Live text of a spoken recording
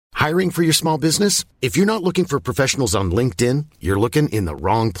Hiring for your small business? If you're not looking for professionals on LinkedIn, you're looking in the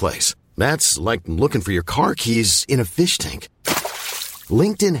wrong place. That's like looking for your car keys in a fish tank.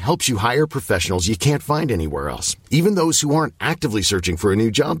 LinkedIn helps you hire professionals you can't find anywhere else, even those who aren't actively searching for a new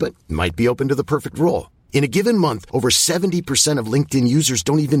job but might be open to the perfect role. In a given month, over 70% of LinkedIn users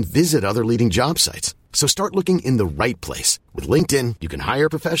don't even visit other leading job sites. So start looking in the right place. With LinkedIn, you can hire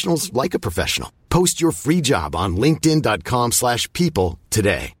professionals like a professional. Post your free job on linkedin.com/people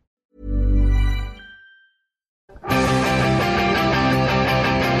today.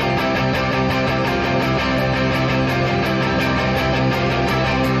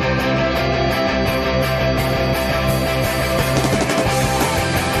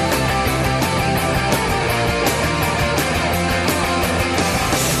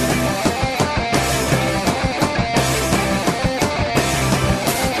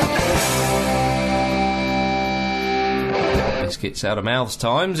 Biscuits out of mouths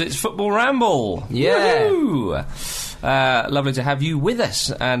times. It's Football Ramble. Yeah. Woo-hoo. Lovely to have you with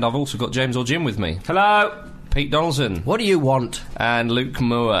us. And I've also got James or Jim with me. Hello. Pete Donaldson. What do you want? And Luke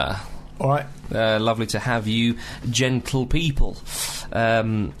Moore. All right. Lovely to have you, gentle people.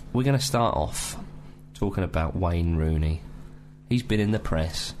 We're going to start off talking about Wayne Rooney. He's been in the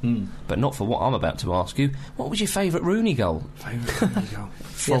press, but not for what I'm about to ask you. What was your favourite Rooney goal? Favourite Rooney goal?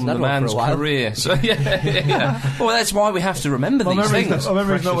 From the man's career. So, yeah. Well, that's why we have to remember these things. My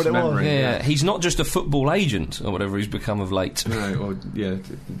memory's not what it was. Yeah, he's not just a football agent or whatever he's become of late. No, or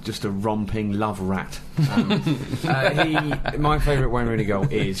just a romping love rat. My favourite Wayne Rooney goal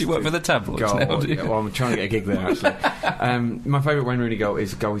is. Do you work for the tabloids now, do you? Well, I'm trying to get a gig there actually. My favourite Wayne Rooney goal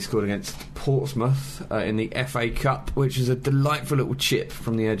is a goal he scored against Portsmouth in the FA Cup, which is a delightful little chip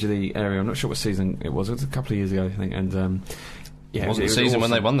from the edge of the area. I'm not sure what season it was. It was a couple of years ago, I think. And it wasn't the season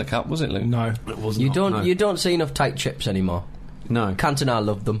when they won the cup, was it, Luke? No, it wasn't. You don't see enough tight chips anymore. No. Cantona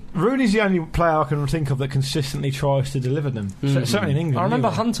loved them. Rooney's the only player I can think of that consistently tries to deliver them. Certainly in England. I remember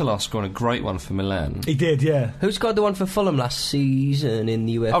anyway. Huntelaar scoring a great one for Milan. He did, yeah. Who scored the one for Fulham last season in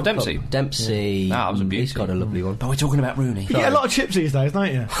the UEFA Dempsey. Cup? Dempsey. That was a beauty. He's got a lovely one. But we're talking about Rooney. You get a lot of chips these days,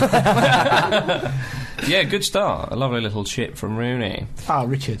 don't you? Yeah, good start. A lovely little chip from Rooney.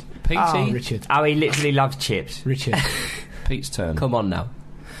 Richard. Petey? Richard. Oh, he literally loves chips. Richard. Pete's turn. Come on now.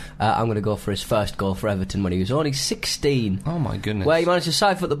 I'm going to go for his first goal for Everton when he was only 16. Oh my goodness. Where he managed to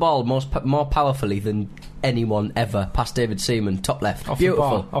side foot the ball more powerfully than anyone ever, past David Seaman, top left.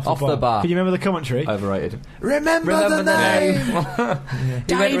 Beautiful. Off the bar. Can you remember the commentary? Overrated. Remember the name!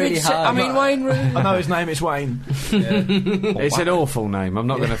 He went really hard. Wayne Rooney. I know his name, it's Wayne. It's an awful name. I'm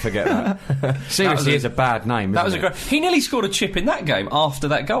not going to forget that. Seriously, it's a bad name. That was a great. He nearly scored a chip in that game after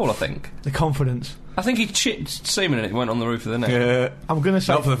that goal, I think. The confidence. I think he chipped Seaman and it went on the roof of the net. I'm going to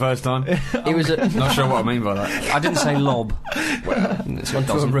say... Not for the first time. He was not sure what I mean by that. I didn't say lob. Well, it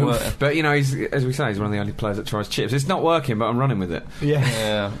doesn't work. But, as we say, he's one of the only players that tries chips. It's not working, but I'm running with it.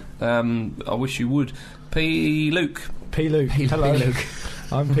 Yeah. I wish you would. P. Luke. Hello. Luke.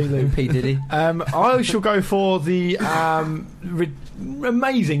 I'm P. Luke. P. Diddy. I shall go for the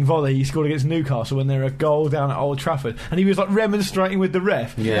amazing volley he scored against Newcastle when they were a goal down at Old Trafford, and he was like remonstrating with the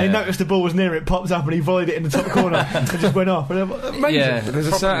ref. Yeah. And he noticed the ball was near it, popped up, and he volleyed it in the top corner and just went off. Amazing. Yeah, there's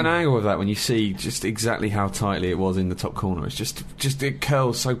a certain angle of that when you see just exactly how tightly it was in the top corner. It's just it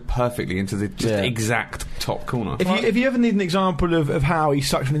curls so perfectly into the exact top corner. If you ever need an example of how he's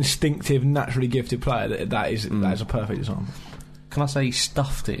such an instinctive, naturally gifted player, that is a perfect example. Can I say he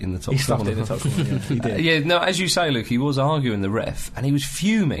stuffed it in the top corner? He stuffed it in the top corner, yeah. He did. Yeah, no, as you say, Luke, he was arguing the ref, and he was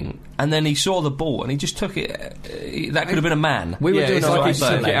fuming, and then he saw the ball, and he just took it. That could have been a man. We were doing like he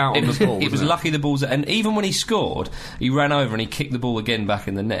took it out on the ball. It was lucky the ball's... And even when he scored, he ran over and he kicked the ball again back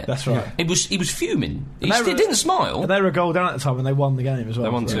in the net. That's right. He was fuming. He didn't smile. They were a goal down at the time, and they won the game as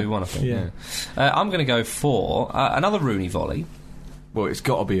well. They won 2-1, I think. Yeah. I'm going to go for another Rooney volley. Well, it's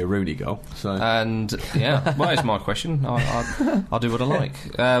got to be a Rooney goal. So. And, it's my question. I'll do what I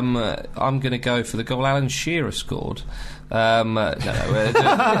like. I'm going to go for the goal Alan Shearer scored. Thank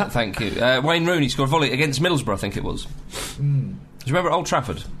you. Wayne Rooney scored a volley against Middlesbrough, I think it was. Do you remember at Old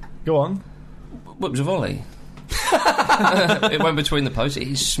Trafford? Go on. Well, it was a volley. It went between the posts.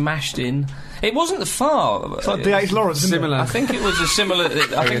 He smashed in. It wasn't the far. It's like D.H. Lawrence, similar. I think it was a similar.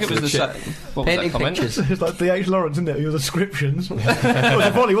 I think it was the same. What was that comment? It's like D.H. Lawrence, isn't it? Your descriptions. It was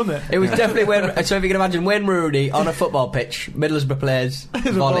a volley, wasn't it? It was definitely so if you can imagine Wayne Rooney on a football pitch, Middlesbrough players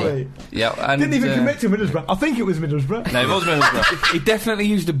volley. Yeah, and didn't even commit to Middlesbrough. I think it was Middlesbrough. No, it was Middlesbrough. He definitely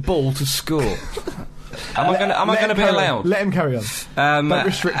used a ball to score. Am I going to be allowed? Let him carry on. Don't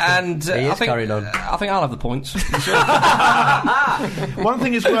restrict him. And He is I think, carrying on. I think I'll have the points. One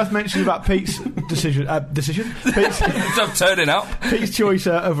thing is worth mentioning about Pete's decision. I'm turning up. Pete's choice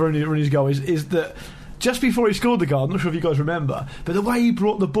of Rooney's goal is that just before he scored the goal, I'm not sure if you guys remember, but the way he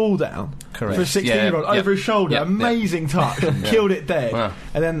brought the ball down Correct. for a 16-year-old over his shoulder, amazing touch, killed it dead, Wow.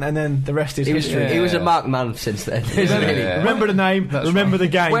 and then the rest is history. He was a marked man since then. Isn't he? Remember the name, remember the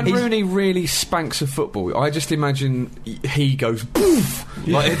game. When Rooney really spanks a football, I just imagine he goes poof.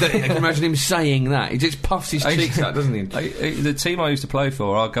 Like, I can imagine him saying that. He just puffs his cheeks out, doesn't he? The team I used to play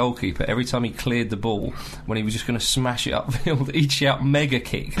for, our goalkeeper, every time he cleared the ball, when he was just going to smash it upfield, he'd shout "mega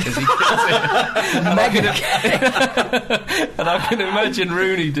kick" as he kills it. And I can imagine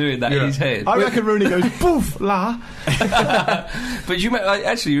Rooney doing that in his head. I reckon Rooney goes poof la. But you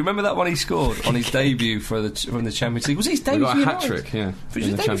actually remember that one he scored on his debut from the Champions League? Was it his debut? Got a hat trick, yeah. Was it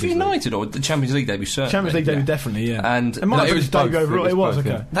his debut for United or the Champions League debut? Certainly. Champions League debut, definitely, yeah. And it might have been his debut overall. It was,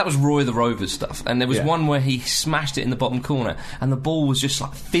 okay. That was Roy the Rovers stuff, and there was one where he smashed it in the bottom corner, and the ball was just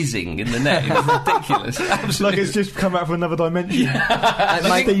like fizzing in the net. It was ridiculous. Absolutely. Like it's just come out from another dimension.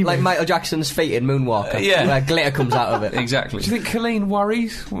 Like Michael Jackson's feet in Moonwalker, where glitter comes out of it. Exactly. Do you think Colleen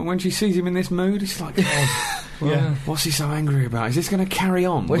worries when she sees him in this mood? It's like, God, what's he so angry about? Is this going to carry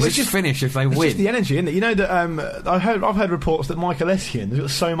on? Will it just finish if they win? It's just the energy, isn't it? You know that I've heard reports that Michael Essien has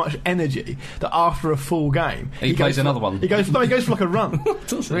got so much energy that after a full game he plays another one. He goes for like a run.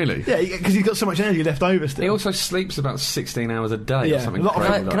 Really? Yeah, because he's got so much energy left over still. He also sleeps about 16 hours a day or something.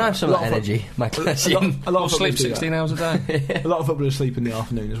 Can I have some of that energy, Michael Essien? A lot of sleep 16 hours a day. A lot of footballers sleep in the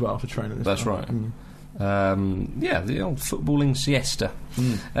afternoon as well for training. That's right. The old footballing siesta.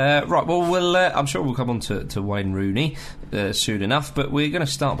 Right, well, I'm sure we'll come on to Wayne Rooney soon enough, but we're going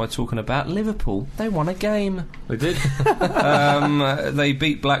to start by talking about Liverpool. They won a game. They did. They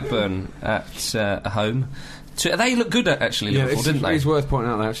beat Blackburn at home. They look good, actually, Liverpool, didn't they? It's worth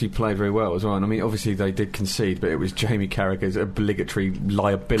pointing out they actually played very well as well. And I mean, obviously they did concede, but it was Jamie Carragher's obligatory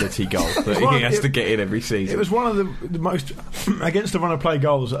liability goal that he has to get in every season. It was one of the most against the run of play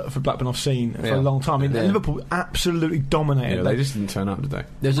goals for Blackburn I've seen for a long time. I mean, Liverpool absolutely dominated. Yeah, they just didn't turn up, did they?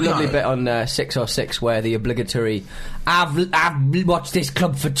 There's a lovely bit on 606 where the obligatory I've watched this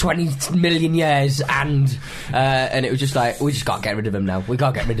club for 20 million years and it was just like, we just can't get rid of him now. We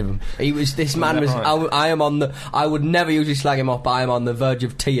can't get rid of him. This man was right? I would never usually slag him off, but I am on the verge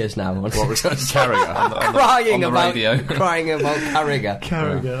of tears now. What was Carragher? crying about Carragher.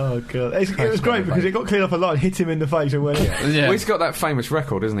 Carragher, oh god, it was great because it got cleared up a lot and hit him in the face and went. Well, he's got that famous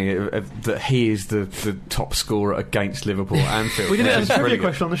record, isn't he? That he is the top scorer against Liverpool at Anfield. We did it as a trivia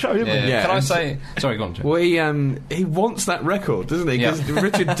question on the show, didn't we? Yeah. Can I say? Sorry, go on, Jim. Well, he wants that record, doesn't he? Because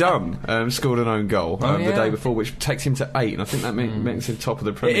Richard Dunn scored an own goal the day before, which takes him to 8, and I think that makes him top of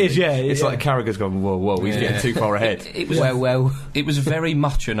the Premier League. It is, yeah. It's like Carragher's gone, whoa, he's getting too far ahead. It was very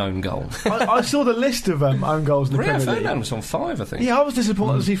much an own goal. I saw the list of own goals in the Premier League. Ferdinand was on 5, I think. Yeah, I was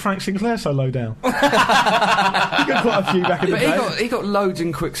disappointed to see Frank Sinclair so low down. He got quite a few back in the day. He got loads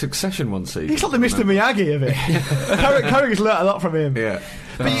in quick succession one season. He's like the Mr. Miyagi of it. Carragher's learnt a lot from him. Yeah.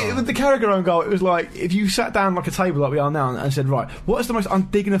 But with the Carragher own goal, it was like if you sat down like a table like we are now and said, right, what is the most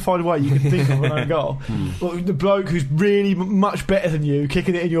undignified way you can think of an own goal? Well, the bloke who's really much better than you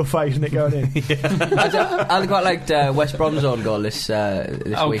kicking it in your face and it going in. I quite liked West Brom's own goal this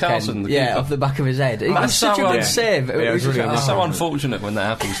weekend. Carlson, off the back of his head. It was such a good save. It was really so unfortunate when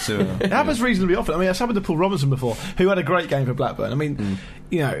that happens to him. It happens reasonably often. I mean, it's happened to Paul Robinson before, who had a great game for Blackburn. I mean,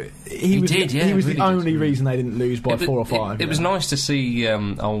 you know, he was the only reason they didn't lose by 4 or 5. It was nice to see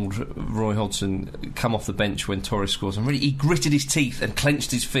old Roy Hodgson come off the bench when Torres scores, and really he gritted his teeth and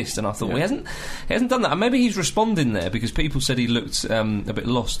clenched his fist, and I thought, well, he hasn't done that, and maybe he's responding there because people said he looked a bit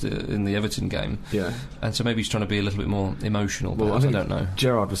lost in the Everton game, and so maybe he's trying to be a little bit more emotional. Well, I don't know.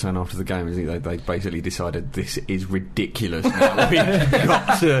 Gerrard was saying after the game, isn't he, they basically decided this is ridiculous now. We've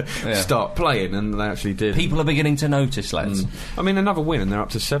got to start playing, and they actually did. People are beginning to notice, lads. I mean, another win and they're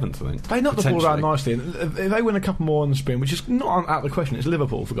up to 7th, I think. They knocked the ball around nicely, and if they win a couple more on the spin, which is not out of the question, it's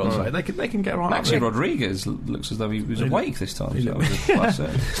Liverpool for God's sake. They can get right. Maxi Rodriguez looks as though he was awake this time. So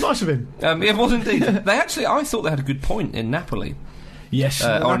it's nice of him. It was indeed. I thought they had a good point in Napoli. Yes,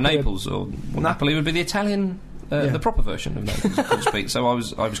 or Naples, or Napoli would be the Italian. The proper version of Naples, so to speak. So I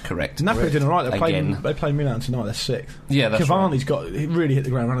was correct. Napoli did all right. They played Milan tonight. They're 6th. Yeah, that's Cavani's he really hit the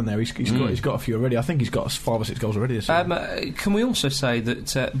ground running there. He's got a few already. I think he's got 5 or 6 goals already this season. Can we also say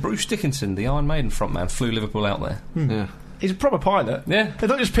that Bruce Dickinson, the Iron Maiden frontman, flew Liverpool out there? Yeah. He's a proper pilot. Yeah. They've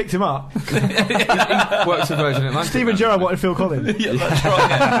not just picked him up. He works with Virgin Atlantic. Stephen Gerrard wanted Phil Collins. Yeah, that's right.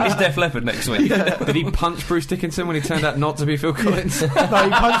 Yeah. He's Def Leppard next week. Did he punch Bruce Dickinson when he turned out not to be Phil Collins? No, he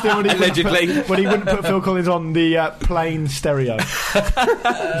punched him when he Allegedly. when he wouldn't put Phil Collins on the plain stereo.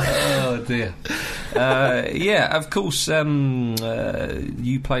 Oh dear. Yeah, of course. We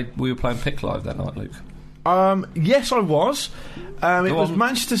were playing Pick Live that night, Luke. Yes, I was. It was on.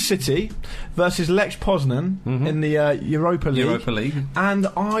 Manchester City versus Lech Poznan in the Europa League. And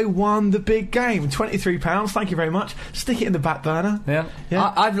I won the big game, £23. Thank you very much. Stick it in the back burner. Yeah.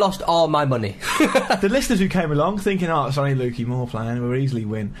 I've lost all my money. The listeners who came along thinking, it's only Lukey Moore playing, we'll easily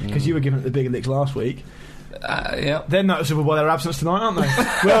win, because you were giving it the big licks last week. Yeah. They're noticeable by their absence tonight, aren't they?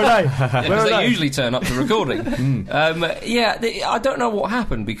 Where are they? Because they usually turn up to recording. I don't know what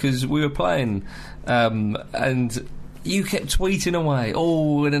happened, because we were playing and you kept tweeting away,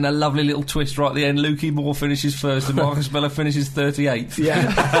 and then a lovely little twist right at the end. Lukey Moore finishes first and Marcus Bella finishes 38th. Yeah.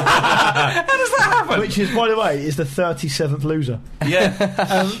 How does that happen? Which is, by the way, is the 37th loser. Yeah.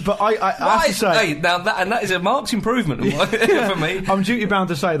 But I have to say... Hey, now that is a marked improvement for me. I'm duty bound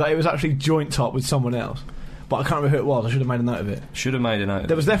to say that it was actually joint top with someone else. But I can't remember who it was. I should have made a note of it. Should have made a note.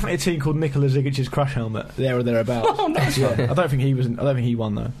 There was definitely a team called Nikola Zigic's Crash Helmet there or thereabouts. Oh, nice one. I don't think he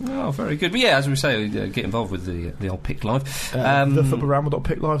won though. Oh, very good. But yeah, as we say, get involved with the old Pick Live.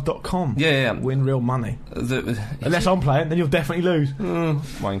 TheFootballRamble.PickLive.com. Yeah. Win real money. Unless I'm playing, then you'll definitely lose.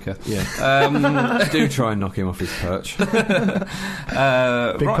 Wanker. Yeah. Do try and knock him off his perch. Big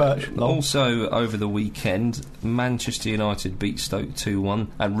perch. Long. Also, over the weekend, Manchester United beat Stoke 2-1,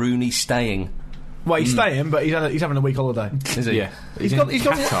 and Rooney staying. Well, he's staying, but he's having a week holiday. Is he? Yeah. He's got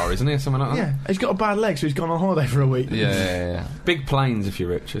Qatar, isn't he, or something like that? Yeah, he's got a bad leg, so he's gone on holiday for a week. Yeah. Big planes if you're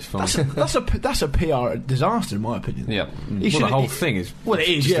rich, it's fine. That's a PR disaster, in my opinion. Yeah. The whole thing is it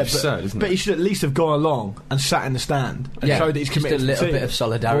is, just absurd, isn't it? But he should at least have gone along and sat in the stand and showed that he's committed just a little to the bit team. of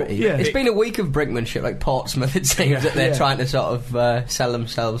solidarity. Well, yeah. It's been a week of brinkmanship, like Portsmouth. It seems that they're trying to sort of sell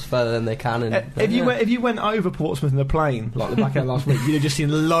themselves further than they can. And, if you went over Portsmouth in the plane like the back end last week, you'd have just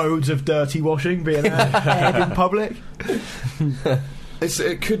seen loads of dirty washing being aired in public.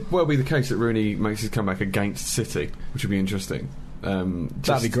 It could well be the case that Rooney makes his comeback against City, which would be interesting.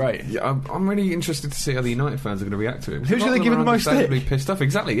 That'd be great. Yeah, I'm really interested to see how the United fans are going to react to him. Who's going to give him the most stick? Pissed off,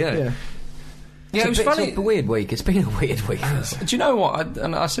 exactly. Yeah. Yeah, it was funny. It's a weird week. It's been a weird week. Do you know what?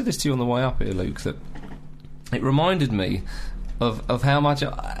 I said this to you on the way up here, Luke, that it reminded me of how much,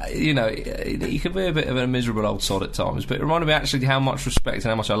 he could be a bit of a miserable old sod at times, but it reminded me actually how much respect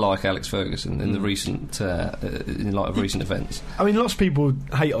and how much I like Alex Ferguson in the recent, in light of recent events. I mean, lots of people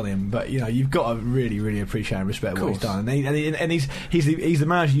hate on him, but you've got to really, really appreciate and respect what he's done. And he's the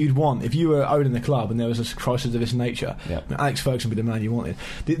manager you'd want if you were owning the club and there was a crisis of this nature. Yeah. Alex Ferguson would be the man you wanted.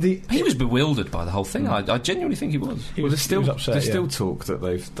 He was bewildered by the whole thing. I genuinely think he was. There's still upset, talk that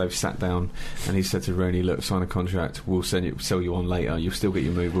they've sat down and he said to Rooney, "Look, sign a contract. We'll sell you on later. You'll still get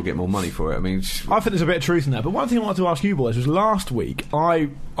your move. We'll get more money for it." I mean, I think there's a bit of truth in that. But one thing I wanted to ask you boys was last week I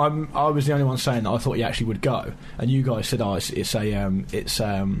was the only one saying that I thought he actually would go, and you guys said,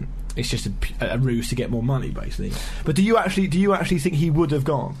 it's just a ruse to get more money, basically. But do you actually think he would have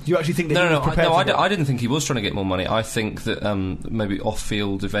gone? Do you actually think that he was prepared to go? I didn't think he was trying to get more money. I think that maybe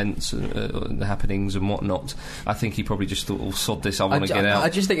off-field events and happenings and whatnot, I think he probably just thought, sod this, I want to get out. I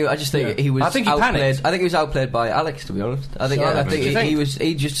just think he was. I think he panicked. I think he was outplayed by Alex, to be honest. I think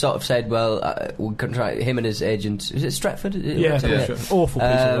he just sort of said, well, we can try him and his agent. Is it Stretford? Awful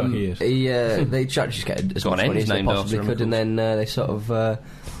piece of work he is. They tried to just get as much money as they possibly could, and then they sort of.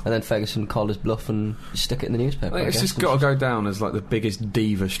 And then Ferguson called his bluff and stuck it in the newspaper. It's just got to go down as like the biggest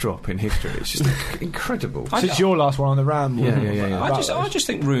diva drop in history. It's just incredible. Since your last one on the Ramble. Yeah. I just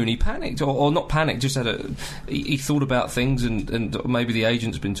think Rooney panicked, or not panicked, just he thought about things, and maybe the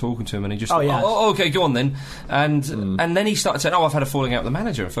agent's been talking to him, and he just okay, go on then. And then he started saying, I've had a falling out with the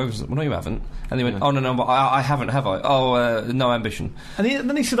manager. And Ferguson said, well, no, you haven't. And he went, no, but I haven't, have I? No ambition. And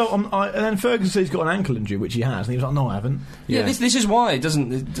then he said, and then Ferguson said he's got an ankle injury, which he has, and he was like, no, I haven't. Yeah, this is why it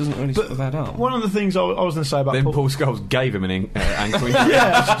doesn't really sort of add up. One of the things I was going to say about Paul Scholes gave him an ankle injury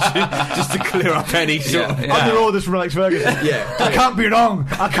just to clear up any sort of... Under orders from Alex Ferguson. I can't be wrong.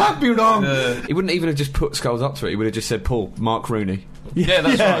 He wouldn't even have just put Scholes up to it. He would have just said, Paul, Mark Rooney.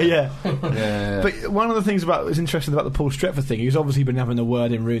 That's right. Yeah. But one of the things was interesting about the Paul Stretford thing, he's obviously been having a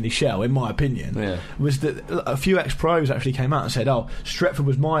word in Rooney's shell, in my opinion, was that a few ex-pros actually came out and said, Stretford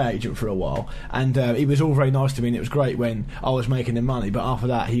was my agent for a while, and he was all very nice to me, and it was great when I was making him money, but after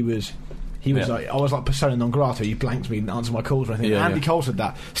that he was He was like, I was like persona non grata. He blanked me, didn't answer my calls or anything. Yeah, Andy Cole said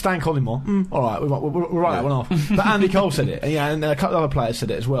that. Stan Collymore, all right, we'll write that one off. But Andy Cole said it, and a couple of other players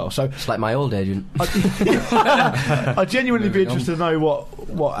said it as well. So It's like my old agent. I'd genuinely be interested to know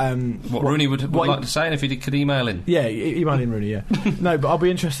what Rooney would like to say, and if he could email in. Yeah, email in Rooney. Yeah, no, but I'll be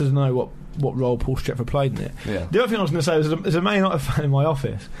interested to know what role Paul Stretford played in it. Yeah. The other thing I was going to say was there's a Man United fan in my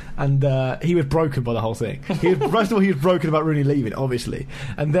office, and he was broken by the whole thing. First of all, he was broken about Rooney leaving, obviously,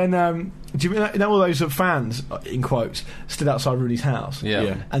 and then do you know all those fans, in quotes, stood outside Rooney's house?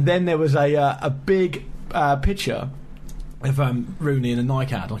 Yeah. And then there was a big picture of Rooney in a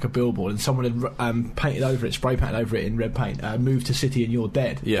Nike ad, like a billboard, and someone had painted over it, spray painted over it in red paint, "Move to City and you're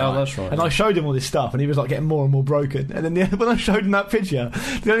dead." Yeah. Oh, that's right. And I showed him all this stuff, and he was like getting more and more broken. And then when I showed him that picture,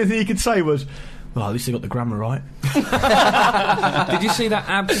 the only thing he could say was, "Well, at least they got the grammar right." Did you see that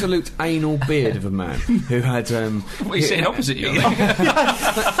absolute anal beard of a man who had? What are you sitting opposite you?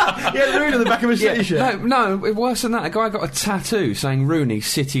 Yeah, Rooney on the back of a City shirt. No, worse than that. A guy got a tattoo saying Rooney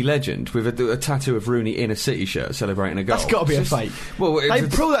City legend with a tattoo of Rooney in a City shirt celebrating a goal. That's got to be a fake. Well, They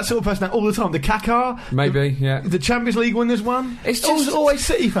pull that sort of person out all the time. The Kaká, maybe, yeah. the Champions League winners one. It's just always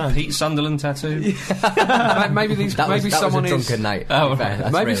City fans. Pete Sunderland tattoo. maybe these. That maybe was someone a is. drunken night. Oh, to be fair.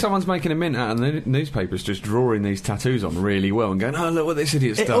 That's Maybe real. someone's making a mint out of the newspapers, just drawing these tattoos on really well and going, "Oh, look what this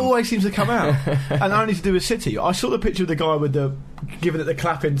idiot's It done." always seems to come out, and only to do with City. I saw the picture of the guy with the giving it the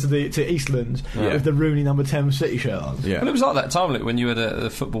clap into to Eastlands with the Rooney number 10 City shirt on. Yeah. Well, it was like that time when you had a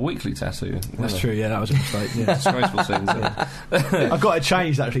Football Weekly tattoo. That's true. Yeah, that was a mistake. Yeah. Disgraceful things. I've got it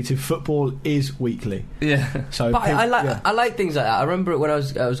changed actually to Football is Weekly. Yeah. So, But I like yeah. I like things like that. I remember it when I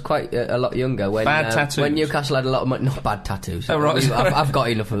was quite a lot younger. When Bad tattoos. when Newcastle had a lot of money. Not bad tattoos. Oh, right. I've got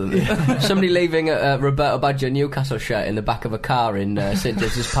enough of them. Somebody leaving a Roberto Baggio Newcastle shirt in the back of a car in St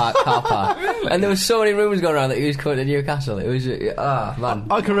James's Park car park, and there was so many rumours going around that he was coming to Newcastle. It was man.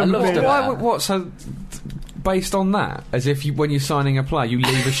 I can remember love being- stuff Why? like that. What? So, based on that, as if when you're signing a player, you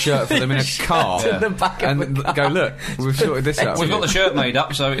leave a shirt for them in a car in the back of and a car. go, "Look, we've sorted this out." We've got the shirt made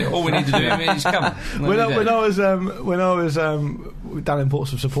up, so all we need to do is come. When I was down in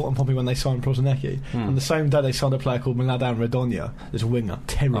Portsmouth supporting Pompey when they signed Prosinecki, on the same day they signed a player called Mladen Radonja. There's a winger,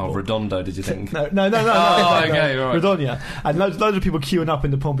 terrible. Oh, Redondo, did you think? No. Oh, okay, right. Radonja. And loads of people queuing up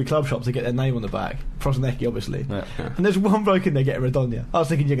in the Pompey club shop to get their name on the back. Prosinecki, obviously. Yeah. And there's one bloke in there getting Radonja. I was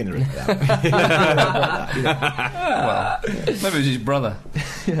thinking, you're going to read that. Well, maybe it was his brother.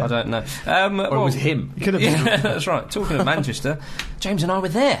 I don't know. Or it was him. Could have been. Yeah, that's right. Talking of Manchester, James and I were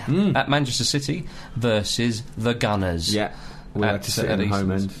there at Manchester City versus the Gunners. Yeah, we had to sit in the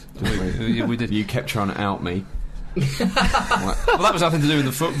home end. Didn't we? We did. You kept trying to out me. Well, that was nothing to do with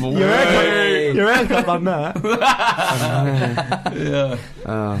the football. Your haircut done that.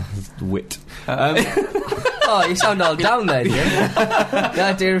 Yeah. Wit. Oh, you sound all down there, do you? The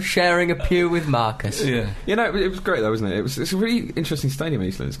idea of sharing a pew with Marcus. Yeah. You know, it was great though, wasn't it? It's a really interesting stadium,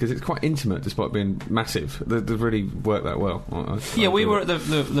 Eastlands, because it's quite intimate despite being massive. They really worked that well. Yeah, we were at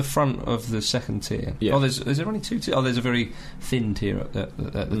the front of the second tier. Yeah. Oh, is there only two tiers? Oh, there's a very thin tier at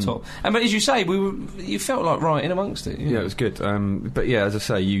the top. And but as you say, you felt like right in amongst it. Yeah, it was good. But yeah, as I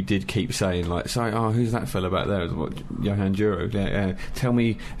say, you did keep saying like, "Sorry, who's that fella back there? What, Johan Duro? Yeah. Tell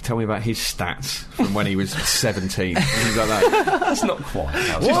me about his stats from when he was 17." Things like that. That's not quite.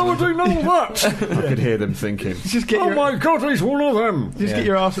 Why would they know that? I could hear them thinking. Just get your, my God, he's one of them. Just get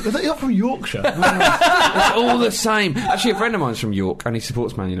your ass. You're not from Yorkshire. It's all the same. Actually, a friend of mine's from York, and he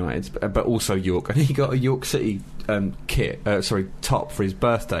supports Man United, but also York, and he got a York City top for his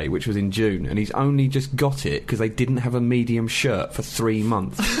birthday, which was in June, and he's only just got it because they didn't have a medium shirt for 3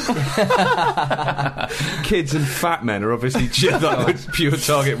 months. Kids and fat men are obviously just like the pure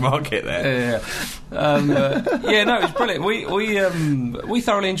target market there. Yeah, no, it was brilliant. We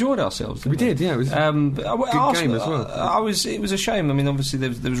thoroughly enjoyed ourselves. We did, yeah. It was Good game as well. It was a shame. I mean, obviously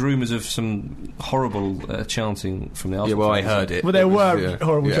there was rumours of some horrible chanting from the Arsenal. yeah, well, I fans. heard it. Well, there It was, were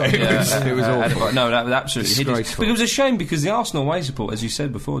horrible yeah, changes. It was awful. No, that was absolutely hideous. Disgraceful. But it was a shame because the Arsenal away support, as you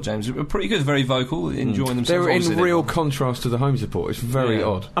said before, James, were pretty good, very vocal, enjoying themselves. They were Obviously, in real contrast to the home support. It's very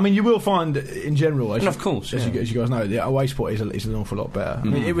odd. I mean, you will find in general, And of course, as you guys know, the away support is an awful lot better. I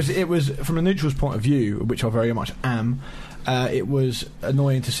mean, it was from a neutral's point of view, which I very much am. It was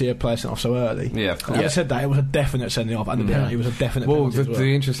annoying to see a player sent off so early. Yeah, of course. Having said that, it was a definite sending off, and the penalty was a definite Well, penalty as well.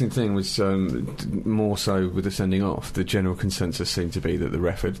 the interesting thing was more so with the sending off. The general consensus seemed to be that the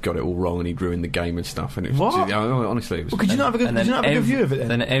ref had got it all wrong and he'd ruined the game and stuff. And it was What? honestly, it was. Well, could you not have a good view of it then?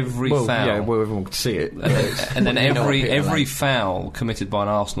 Then every well, foul. yeah, well, everyone could see it. And then You know what people every like. foul committed by an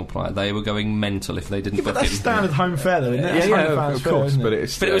Arsenal player, they were going mental if they didn't But book that's it. standard home fair, though, isn't it? yeah, That's yeah, home fans of fair, course, isn't but it?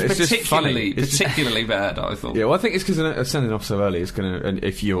 it's But it was it's just funny. particularly It's just spectacularly bad, I thought. Yeah, well, I think it's because sending off so early is going to, and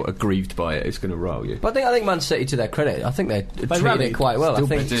if you're aggrieved by it, it's going to roll you. But I think Man City, to their credit, I think they treated rallied. it quite well. Still,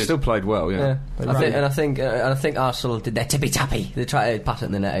 I think still played well, yeah. I think Arsenal did their tippy tappy. They try to pass it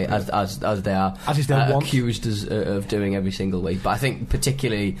in the net as they are As is their want. accused of doing every single week. But I think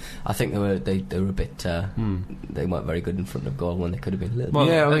particularly, they were a bit. They weren't very good in front of goal when they could have been a little. Well,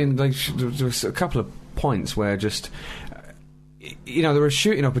 bit. Yeah, I mean, there was a couple of points where just, there were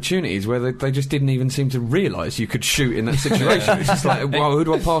shooting opportunities where they just didn't even seem to realise you could shoot in that situation. It's just like, well, who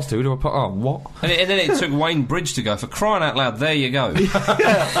do I pass to? Who do I pass? Oh, what? And then it took Wayne Bridge to go, for crying out loud, there you go.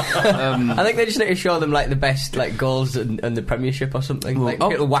 I think they just need to show them like the best like goals and the Premiership or something. Well, Like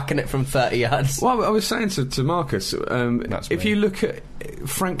people whacking it from 30 yards. Well, I was saying to Marcus, if you look at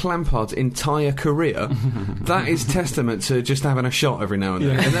Frank Lampard's entire career, that is testament to just having a shot every now and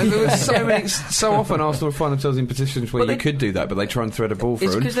then. And there was so often Arsenal find themselves in positions where But you could do that, but they try and thread a ball It's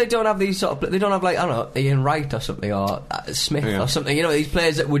through. because they don't have these sort of. They don't have like, I don't know, Ian Wright or something, or Smith Yeah. or something. These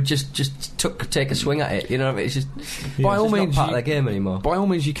players that would just take a swing at it. It's just By all it's means, not part of their game anymore. By all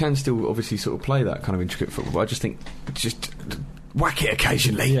means, you can still obviously sort of play that kind of intricate football, but I just think whack it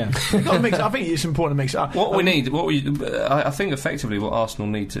occasionally. Yeah, I think it's important to mix it up. I think effectively what Arsenal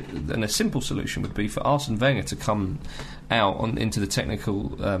need to, and a simple solution would be for Arsene Wenger to come out into the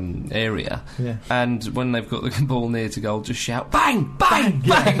technical area, and when they've got the ball near to goal, just shout bang, bang,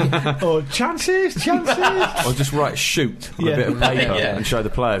 bang, or chances, or just write shoot on a bit of paper and show the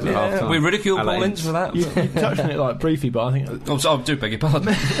players at half time. We ridicule Paul Ince for that. You touched on it like briefly, but I think I do beg your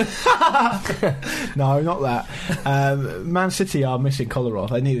pardon. no, not that. Man City are missing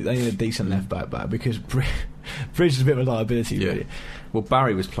Kolarov. They need a decent left back because Bridge is a bit of a liability. Yeah. Really. Well,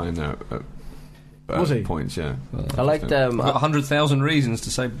 Barry was playing there at Was he? points, yeah. I liked. I've got 100,000 reasons to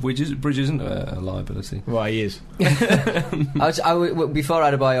say Bridge isn't a liability. Right, he is. Before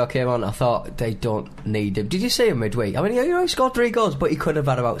Adebayor came on, I thought they don't need him. Did you see him midweek? I mean, he scored 3 goals, but he could have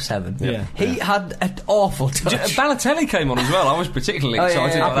had about 7. Yeah. He had an awful time. Balotelli came on as well. I was particularly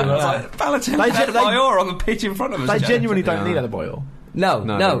excited yeah, by that. yeah. Like, Balotelli and Adebayor on the pitch in front of us. They genuinely don't Yeah. need Adebayor. No,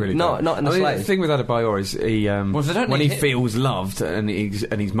 they really not don't. in the I mean, the slightest. thing with Adebayor is he, if they don't when need he him- feels loved and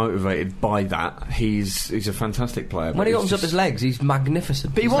he's motivated by that, he's a fantastic player. When but he he's opens up just- his legs, he's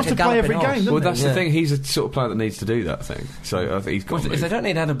magnificent. But he He's wants like to a play every galloping horse. game, doesn't Well, that's Yeah. the thing. He's a sort of player that needs to do that thing. So I think he's got. Well, to if they move. don't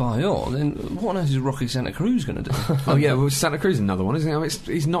need Adebayor, then what on earth is Rocky Santa Cruz going to do? Oh yeah, well Santa Cruz is another one, isn't he? I mean,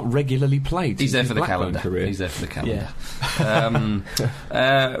 he's not regularly played. He's since there for his the Blackburn calendar. career. He's there for the calendar.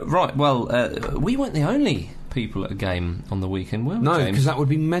 Right. Well, we weren't the only people at a game on the weekend, were we, No, James? because that would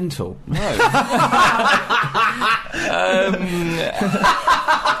be mental. No.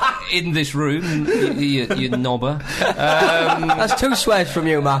 In this room, you knobber. That's 2 swears from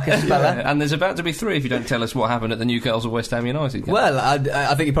you, Marcus Speller. And there's about to be 3 if you don't tell us what happened at the Newcastle West Ham United game. Well,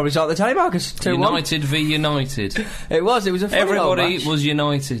 I think you probably saw it at the telly, Marcus. 2-1. United v United. It was a funny old Everybody match. was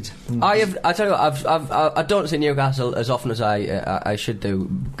united. I tell you what, I don't see Newcastle as often as I should do.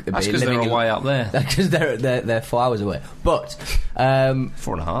 That's because they're away up there. Because they're 4 hours away. But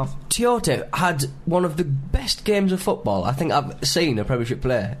 4.5. Tiote had one of the best games of football I think I've seen a Premiership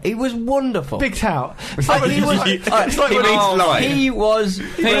player. He was wonderful. Big tout. He was, It's like when he was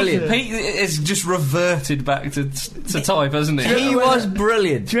brilliant. He is just reverted back to type, hasn't he? He was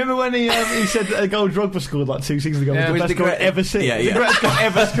brilliant. Do you remember when he said that a goal Drogba scored like 2 seasons ago Yeah, was the best goal I've ever seen? Yeah, The yeah. greatest goal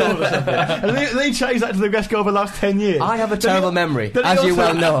ever scored or something. And then he changed that to the best goal of the last 10 years. I have a terrible memory, Then he as you also-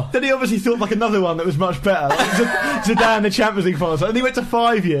 well know. Then he obviously thought like another one that was much better. Like Zidane, the Champions League final. And he went to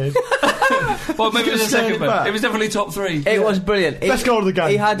 5 years. Well, maybe it was the Just saying second it one. back. It was definitely top 3. It was brilliant. Best goal of the game.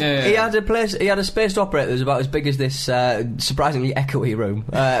 He had Yeah, yeah, he yeah. had a place. He had a space to operate that was about as big as this surprisingly echoey room.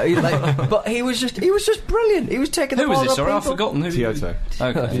 But he was just brilliant. He was taking the Who was ball this? off Sorry, I've people. forgotten. Who? Tiote.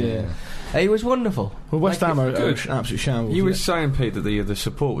 Okay. Yeah. He was wonderful. Well, West Ham are an good. absolute shambles. You were saying, Pete, that the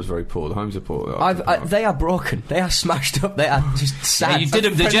support was very poor. The home support. They are broken. They are smashed up. They are just Yeah, sad. you did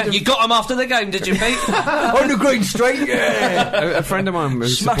him, did you? You got him after the game, did you, Pete? On the green straight, yeah. a friend of mine who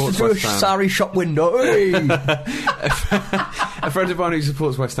Smashed supports through a West Ham. sorry shop window. Hey. A friend of mine who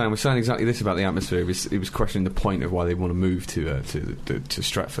supports West Ham was saying exactly this about the atmosphere. He was questioning the point of why they want to move to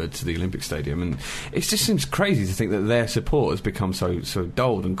Stratford, to the Olympic Stadium, and it just seems crazy to think that their support has become so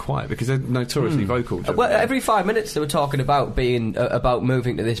dulled and quiet because they're notoriously vocal. Well, every 5 minutes they were talking about being about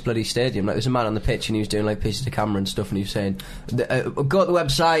moving to this bloody stadium. Like, there's a man on the pitch and he was doing like pieces to camera and stuff, and he was saying, "Go to the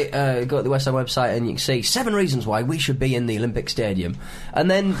website, go to the West Ham website, and you can see 7 reasons why we should be in the Olympic Stadium." And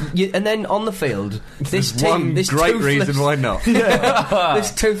then on the field, this team, one this great toothless, reason why not.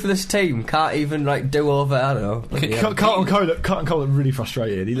 this toothless team can't even like do over. I don't know. bloody hell. Carlton Cole looked really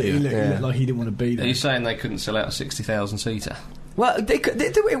frustrated. He looked like he didn't want to be Are there. you saying they couldn't sell out a 60,000 seater? Well,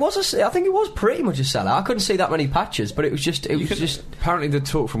 it was. I think it was pretty much a sellout. I couldn't see that many patches, but it was just. Apparently, the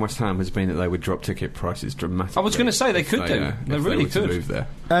talk from West Ham has been that they would drop ticket prices dramatically. I was going to say they could do. They really could. Move there.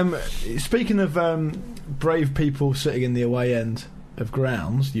 Speaking of brave people sitting in the away end of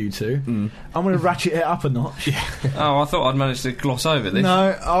grounds, you two, I'm going to ratchet it up a notch. Oh, I thought I'd managed to gloss over this. No,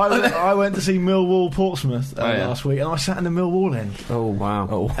 I went to see Millwall Portsmouth last week, and I sat in the Millwall end. Oh wow!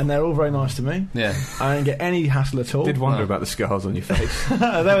 Oh. And they're all very nice to me. Yeah, I didn't get any hassle at all. Did wonder about the scars on your face. They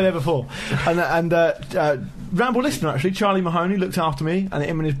were there before. And Ramble listener, actually, Charlie Mahoney looked after me and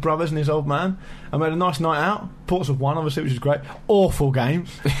him and his brothers and his old man. And we had a nice night out. Portsmouth won, obviously, which is great. Awful game.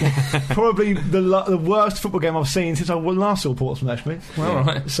 Probably the worst football game I've seen since I last saw Portsmouth, actually. Well,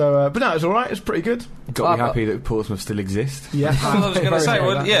 right. So, but no, it was all right. It's pretty good. Got to be happy that Portsmouth still exists. Yeah. I was going to say,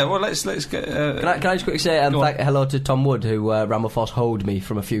 let's get. Can I just quickly say hello to Tom Wood, who Rammelfoss holed me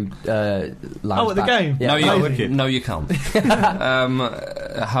from a few lines at the game? Yeah. No, you can't.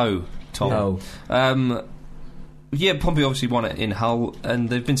 Ho, Tom. No. Yeah, Pompey obviously won it in Hull, and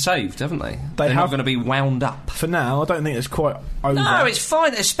they've been saved, haven't they? They're not going to be wound up. For now, I don't think it's quite over. No, it's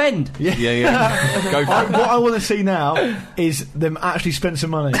fine. They spend. Yeah. Go for it. What I want to see now is them actually spend some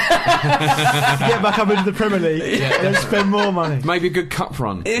money. Get back up into the Premier League and spend more money. Maybe a good cup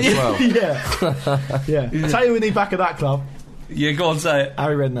run as well. Yeah. I'll tell you who we need back at that club. Yeah, go on, say it.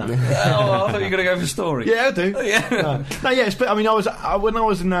 Harry Redknapp. I thought you were going to go for story. Yeah, I do. Yeah.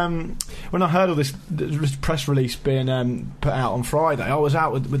 When I heard all this press release being put out on Friday, I was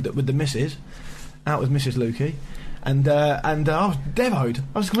out with the missus, out with Mrs. Lukey. And I was devoed.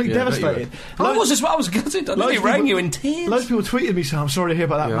 I was completely devastated. I was as well. I was gutted. I nearly rang you in tears. Loads of people tweeted me saying, "I'm sorry to hear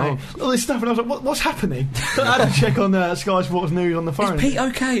about that, mate." All this stuff, and I was like, "What's happening?" So I had to check on Sky Sports News on the phone. Is Pete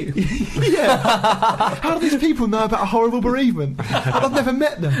okay? Yeah. How do these people know about a horrible bereavement? I've never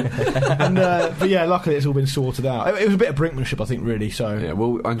met them. But yeah, luckily it's all been sorted out. It was a bit of brinkmanship, I think, really. So yeah.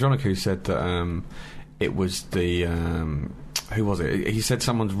 Well, Andronikou said that it was the. Who was it? He said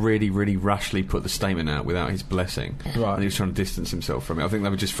someone's really, really rashly put the statement out without his blessing. Right. And he was trying to distance himself from it. I think they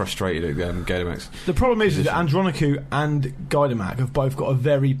were just frustrated at Gaydamack's. The problem is that Andronikou and Gaydamack have both got a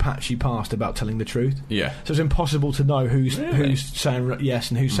very patchy past about telling the truth. Yeah. So it's impossible to know who's saying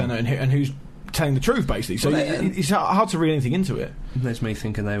yes and who's saying no and who's telling the truth, basically. So it's hard to read anything into it. There's me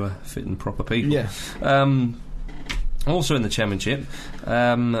thinking they were fit and proper people. Yeah. Also in the Championship,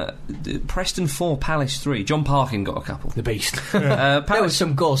 Preston 4, Palace 3. John Parkin got a couple. The beast. There was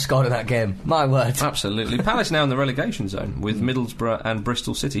some goals scored in that game. My word. Absolutely. Palace now in the relegation zone with Middlesbrough and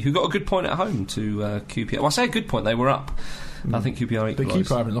Bristol City, who got a good point at home to QPR. Well, I say a good point, they were up. I think QPR equalised. But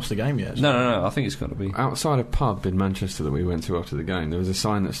QPR haven't lost the game yet. So. No, I think it's got to be. Outside a pub in Manchester that we went to after the game, there was a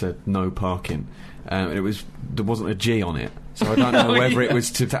sign that said "No parking." There wasn't a G on it, so I don't know whether it was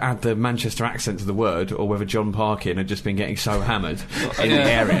to add the Manchester accent to the word, or whether John Parkin had just been getting so hammered in the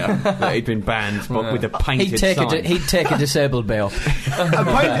area that he'd been banned with a painted sign. He'd take a disabled bay off.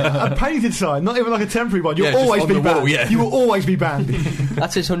 A painted sign, not even like a temporary one. You'll always be banned. You will always be banned.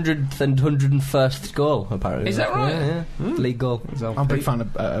 That's his 100th and 101st goal, apparently. Is that right? Yeah. League goal. I'm a big fan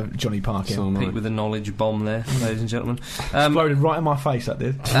of Johnny Parkin. Pete with a knowledge bomb there, ladies and gentlemen. Exploded right in my face, that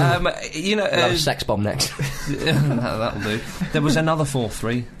did. Sex bomb next. That'll do. There was another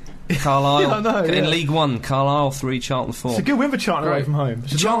 4-3. Carlisle in League One. Carlisle 3, Charlton 4. It's a good win for Charlton away from home.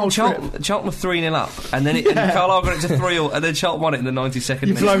 Charlton were 3-0 up, and then and Carlisle got it to 3-0, and then Charlton won it in the 92nd minute.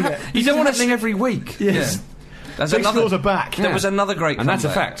 You've blown it. You don't want to thing every week. Yes. Yeah. Big scores are back. There was another great comeback. And that's a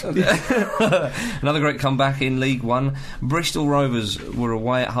fact. Another great comeback in League One. Bristol Rovers were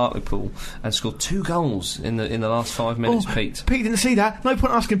away at Hartlepool and scored 2 goals in the last 5 minutes. Pete didn't see that. No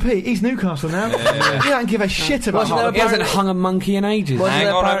point asking Pete. He's Newcastle now. He don't give a shit about Hartlepool. He hasn't hung a monkey in ages. Hang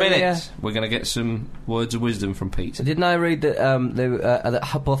on a minute. We're going to get some words of wisdom from Pete. Didn't I read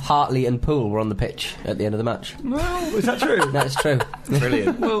that both Hartley and Poole were on the pitch at the end of the match? No, is that true? That's true.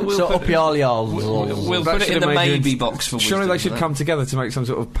 Brilliant. So up your We'll put it in the maybe box for wisdom. Surely they should come together to make some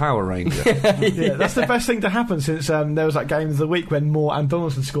sort of Power Ranger. Yeah, that's the best thing to happen since there was that game of the week when Moore and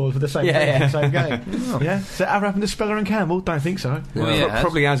Donaldson scored for the same same game. Yeah. So ever happened to Speller and Campbell? Don't think so.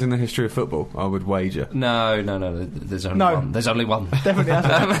 Probably as in the history of football, I would wager. No. There's only one. There's only one. Definitely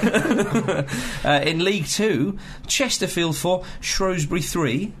hasn't. In League 2, Chesterfield 4, Shrewsbury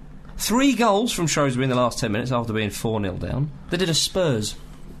 3. 3 goals from Shrewsbury in the last 10 minutes after being 4-0 down. They did a Spurs.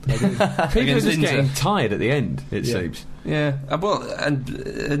 People are just getting tired at the end, it seems. Yeah. And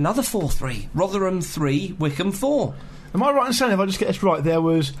another 4-3. Rotherham 3, Wickham 4. Am I right in saying, if I just get this right, there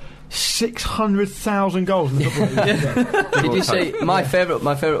was 600,000 goals in the football league? Did you see my favourite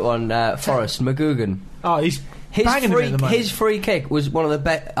one? Forrest McGugan. Oh, he's banging him at the moment. His free kick was one of the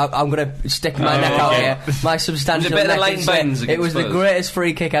best. I'm going to stick my neck out here. My substantial Was it better than neck Lane is Baines it against was the Spurs? greatest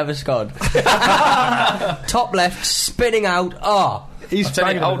free kick ever scored. Top left, spinning out. He's I'll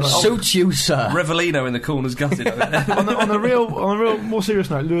tell you, banging him at the moment. Suits you, sir. Revelino in the corner's gutted. on a real more serious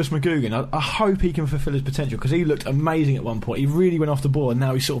note, Lewis McGugan, I hope he can fulfil his potential because he looked amazing at one point. He really went off the ball, and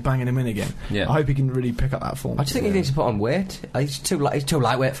now he's sort of banging him in again. Yeah. I hope he can really pick up that form. I just think he needs to put on weight. He's too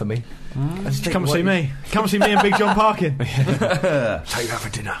lightweight for me. Come and see me. Come and see me and Big John Parkin. Take that for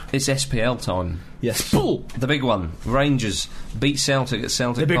dinner. It's SPL time. Yes. The big one. Rangers beat Celtic at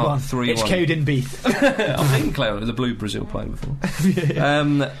Celtic The big Park one. 3-1. It's Cowden Beat. I've been clever. It was a blue Brazil playing before.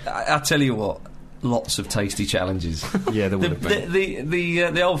 I tell you what, lots of tasty challenges. Yeah, there would have been.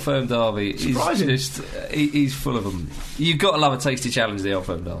 The Old Firm derby is Surprising. just he's full of them. You've got to love a tasty challenge. The Old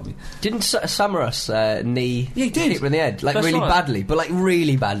Firm derby. Didn't Samaras knee Yeah, he did. hit him in the head, like That's really right. badly, but like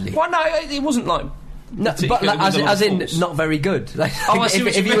really badly. Well, no, it wasn't like. No, but particularly like, with as the in force. not very good. Like, Oh, I see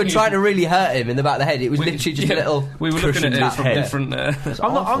what if you you were mean. trying to really hurt him in the back of the head, it was literally just a little. We were looking at cushion it tap from head. different.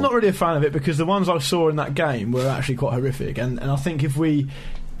 I'm not really a fan of it because the ones I saw in that game were actually quite horrific, and I think if we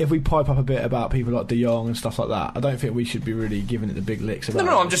pipe up a bit about people like De Jong and stuff like that, I don't think we should be really giving it the big licks about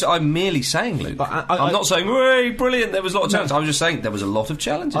No, it. I'm merely saying, Luke. But I'm not saying, "Way, brilliant!" There was a lot of No. challenges. I was just saying there was a lot of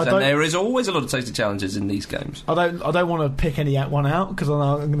challenges, I and don't- there is always a lot of tasty challenges in these games. I don't want to pick any one out because I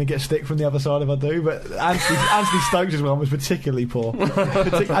know I'm going to get stick from the other side if I do. But Anthony Stokes' one was particularly poor, and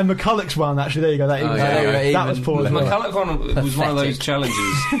McCulloch's one actually. There you go. That, Oh, was, yeah, that was even poor as well. McCulloch one was one of those Pathetic.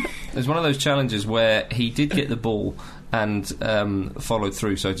 challenges. It was one of those challenges where he did get the ball and followed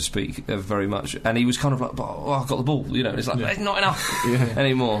through, so to speak, very much. And he was kind of like, "Oh, I've got the ball," you know. It's like it's not enough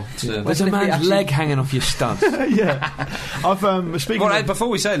anymore. To, There's a man's leg hanging off your studs. Yeah, I've speaking. Well, of, before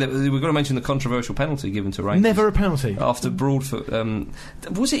we say that, we've got to mention the controversial penalty given to Rangers never a penalty. after Broadfoot.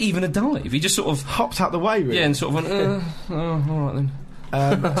 Was it even a dive? He just sort of Hopped out the way. Really. and sort of went, all right then.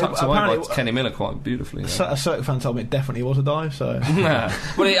 Tucked away by apparently, Kenny Miller quite beautifully. though. a Celtic fan told me it definitely was a dive. So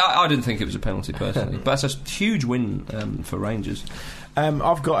Well, I didn't think it was a penalty personally, but it's a huge win for Rangers.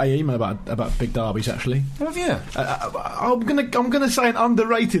 I've got a email about big derbies actually. Have you? I'm gonna say an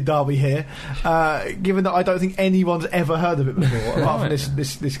underrated derby here, given that I don't think anyone's ever heard of it before, apart from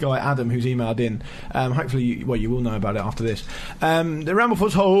this guy Adam who's emailed in. Hopefully, you will know about it after this. The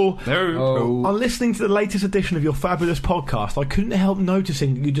Ramblefoots Hall. No. On listening to the latest edition of your fabulous podcast, I couldn't help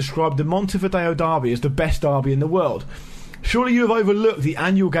noticing that you described the Montevideo derby as the best derby in the world. Surely you have overlooked the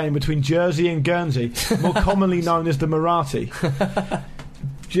annual game between Jersey and Guernsey, more commonly known as the Marathi.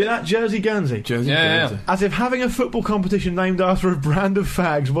 Do you know that? Jersey Guernsey? Jersey, Yeah, Jersey. As if having a football competition named after a brand of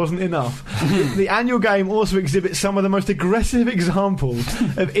fags wasn't enough, the annual game also exhibits some of the most aggressive examples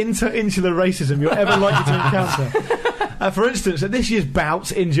of inter-insular racism you're ever likely to encounter. For instance, at this year's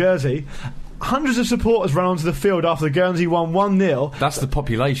bout in Jersey, hundreds of supporters ran onto the field after Guernsey won 1-0. That's the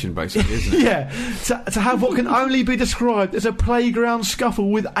population, basically, isn't it? Yeah, to have what can only be described as a playground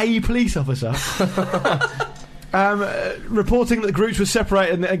scuffle with a police officer. Reporting that the groups were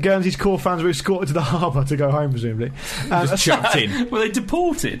separated and that Guernsey's core fans were escorted to the harbour to go home, presumably. Just chucked in. Were they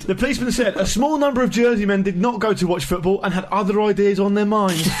deported? The policeman said a small number of Jersey men did not go to watch football and had other ideas on their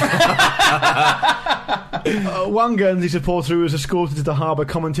minds. One Guernsey supporter who was escorted to the harbour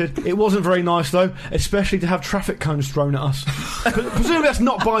commented, "It wasn't very nice though, especially to have traffic cones thrown at us." Presumably that's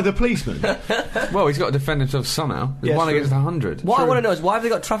not by the policeman. Well, he's got to defend himself somehow. He's Yeah, one true. against 100. What I True. want to know is why have they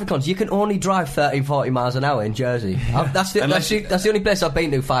got traffic cones? You can only drive 30-40 miles an hour in Jersey. That's the only place I've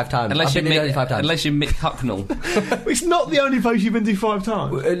been to 5 times. Unless I've you're been to Jersey 5 times. unless you're Mick Hucknall. It's not the only place you've been to 5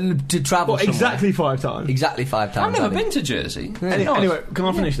 times. To travel Well, somewhere. exactly 5 times. Exactly 5 times. I've never I think. been to Jersey. Anyway, Nice. anyway, can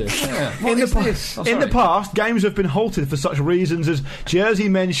I finish this? Yeah. In the, Oh, in the sorry. past, games have been halted for such reasons as Jersey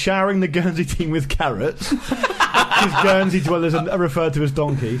men showering the Guernsey team with carrots, because Guernsey dwellers are referred to as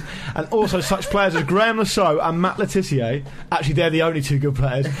donkeys, and also such players as Graham Lasso and Matt Letizia, actually they're the only 2 good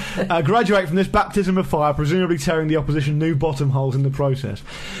players, graduate from this baptism of fire, presumably tearing the opposition new bottom holes in the process.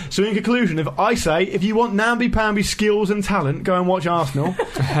 So in conclusion, if you want namby-pamby skills and talent, go and watch Arsenal.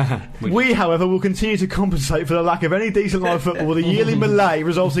 We, however, will continue to compensate for the lack of any decent live football with a yearly melee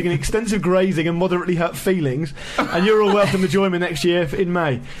resulting in extensive grazing and moderately hurt feelings, and you're all welcome to join me next year in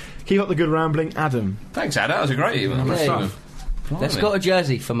May. Keep up the good rambling, Adam. Thanks, Ad. That was a great email. There you go. Blimey. Let's go to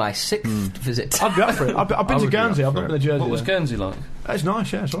Jersey for my 6th visit. I'd be up for it. I've been I to would be Guernsey, up I've for not it. been to Jersey. What was though. Guernsey like? It's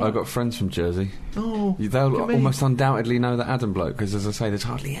nice, yeah, it's all I've right. got friends from Jersey. Oh, They'll look at me. almost undoubtedly know that Adam bloke, because as I say, there's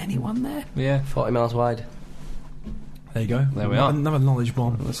hardly anyone there. Yeah. 40 miles wide. There you go. There we are. Another knowledge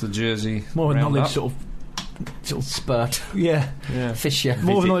bomb. That's the Jersey. More of a roundup. knowledge sort of Spurt. yeah. Yeah. Fisher.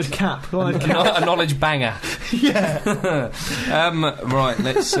 More of a knowledge cap. Knowledge cap. A knowledge banger. Yeah. Right,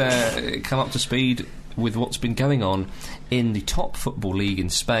 let's come up to speed with what's been going on in the top football league in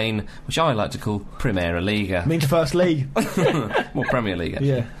Spain, which I like to call Primera Liga. Means first league. Well, Premier League, actually.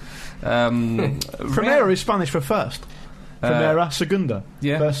 Yeah. Primera is Spanish for first. Primera, segunda.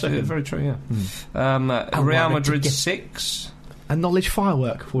 Yeah, First, second. very true, yeah. Real Madrid 6... A knowledge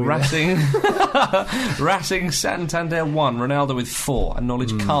firework for you. Racing Santander 1, Ronaldo with 4, a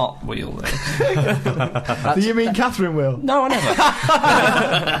knowledge cartwheel there. Do you mean Catherine Wheel? No, I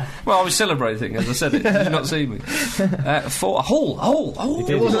never. Well, I was celebrating, as I said it. Did you not see me? 4, a haul.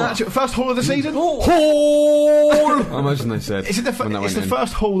 It wasn't actually first haul of the season. Haul. I imagine they said. It's the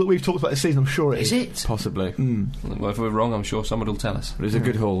first haul that we've talked about this season. I'm sure it is. Is it? Possibly. Well, if we're wrong, I'm sure someone will tell us. It was a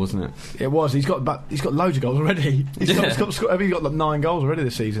good haul, wasn't it? It was. He's got loads of goals already. He's got like 9 goals already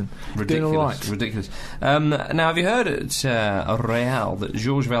this season. Ridiculous. Doing all right. Ridiculous. Now, have you heard at Real that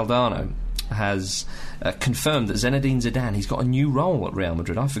Jorge Valdano has confirmed that Zinedine Zidane, he's got a new role at Real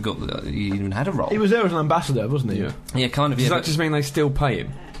Madrid? I forgot that he even had a role. He was there as an ambassador, wasn't he? Yeah, kind of. Does Yeah, that just mean they still pay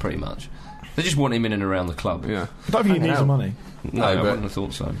him? pretty much. They just want him in and around the club. Yeah. I don't think he needs the money. No, I but- wouldn't have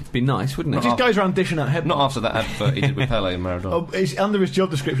thought so. Be nice, wouldn't He it? just goes around dishing out headbutts. Not after that advert he did with Pele and Maradona. Oh, it's under his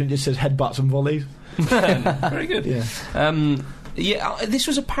job description. It just says headbutts and volleys. Very good. Yeah. This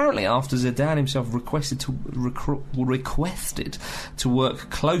was apparently after Zidane himself requested to work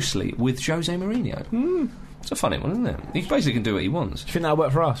closely with Jose Mourinho. It's a funny one, isn't it? He basically can do what he wants. Do you think that'll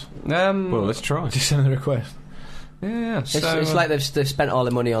work for us? Well, let's try. Just send a request. Yeah. It's like they've spent all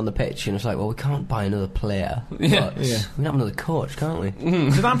the money on the pitch, and it's like, well, we can't buy another player. Yeah. But Yeah. we can have another coach, can't we?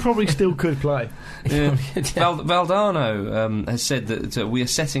 Zidane probably still could play. Yeah. Valdano has said that we are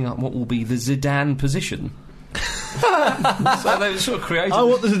setting up what will be the Zidane position. So they've sort of created. I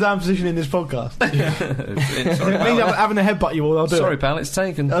want the Zidane position in this podcast. Sorry, It means pal. having a headbutt you all, I'll do Sorry, it. pal, it's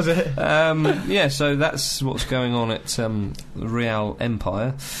taken. That's it. Yeah, so that's what's going on at Real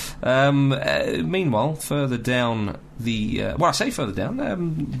Empire. Meanwhile, further down the... I say further down.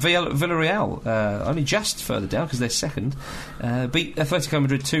 Villarreal, only just further down because they're second, beat Atletico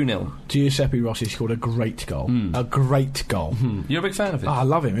Madrid 2-0. Giuseppe Rossi scored a great goal. A great goal. You're a big fan of it? Oh, I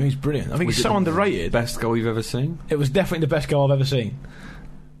love him. He's brilliant. I think he's so underrated. Best goal you've ever seen? It was definitely the best goal I've ever seen.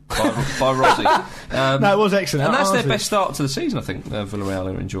 By Rossi. No, it was excellent. And that's their Honestly. best start to the season, I think.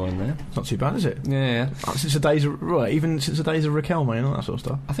 Villarreal are enjoying there. Not too bad, is it? Yeah. Since the days of even since the days of Riquelme and all that sort of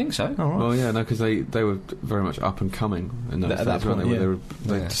stuff. I think so. All right. Well, yeah, no, because they were very much up and coming in those At days, that weren't point, they? yeah. Where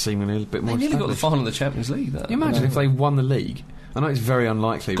they Yeah. were seemingly a bit They more nearly got the established. final of the Champions League, though. Can you imagine if they won the league? I know it's very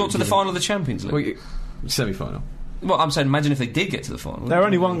unlikely. Got but to the given- final of the Champions League. Well, semi-final. Well, I'm saying, imagine if they did get to the final. They're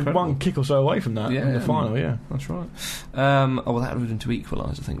only Incredible. one kick or so away from that in the final, yeah. That's right. That would have been to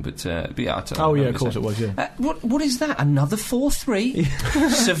equalise, I think. But yeah, I don't know. Oh, yeah, of course it was, yeah. What is that? Another 4-3?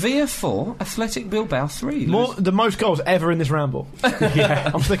 Sevilla 4, Athletic Bilbao 3. The most goals ever in this ramble.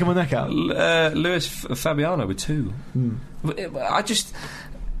 I'm sticking my neck out. Luis Fabiano with 2.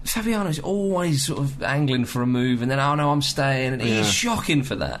 Fabiano's always sort of angling for a move, and then, oh no, I'm staying, and he's shocking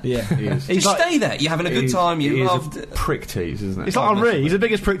for that. Yeah, He is. You stay there, you're having a good time, you loved a prick tease, isn't it? It's like Henri. He's the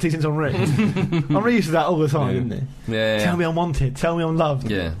biggest prick tease since Henri. Henri used to that all the time, Yeah. didn't he? Yeah. Tell me I'm wanted. Tell me I'm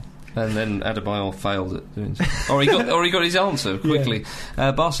loved. Yeah. And then Adebayor failed at doing so. Or he got his answer quickly.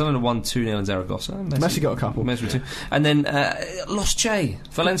 Barcelona won 2-0 in Zaragoza. Messi got a couple. Messi with 2. And then lost Che.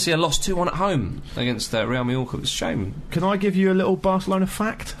 Valencia lost 2-1 at home against Real Mallorca. It was a shame. Can I give you a little Barcelona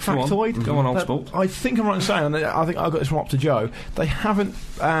factoid? Go on, old sport. I think I'm right in saying, and I think I got this from Up to Joe, they haven't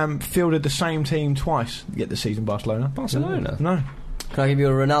fielded the same team twice yet this season, Barcelona. Barcelona? No. Can I give you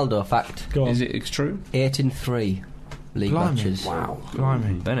a Ronaldo fact? Go on. Is it true? 8 in 3 league Blimey. matches. Wow.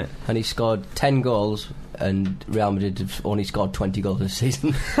 Blimey. Bennett. And he scored 10 goals, and Real Madrid have only scored 20 goals this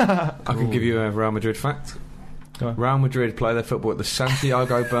season. I can give you a Real Madrid fact. Go on. Real Madrid play their football at the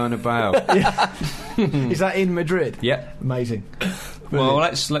Santiago Bernabeu. Is that in Madrid? Yep. Amazing. Well,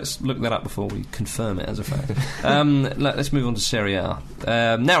 let's look that up before we confirm it as a fact. Let's move on to Serie A.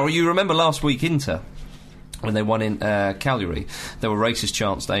 Now, you remember last week Inter, when they won in Cagliari, there were racist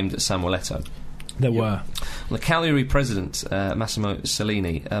chants aimed at Samuel Eto'o. There were. The Cagliari president, Massimo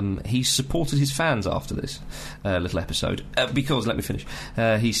Cellini, he supported his fans after this little episode because, let me finish,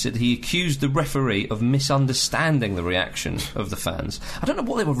 he said he accused the referee of misunderstanding the reaction of the fans. I don't know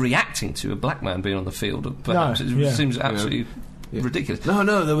what they were reacting to, a black man being on the field, perhaps. No, It yeah. seems absolutely Yeah. ridiculous.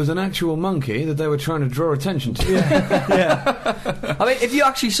 No, there was an actual monkey that they were trying to draw attention to. Yeah. I mean, if you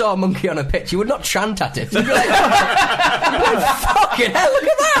actually saw a monkey on a pitch, you would not chant at it. You'd be like, fucking hell, look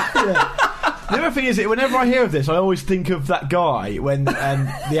at that! The other thing is, that whenever I hear of this, I always think of that guy when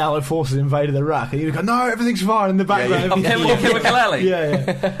the Allied forces invaded Iraq, and he would go, "No, everything's fine," in the background. Kevin Mullally.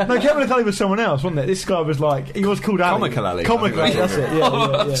 Yeah. No, Kevin Mullally was someone else, wasn't it? This guy was like, he was called Ali. Mullally. Mullally, that's it.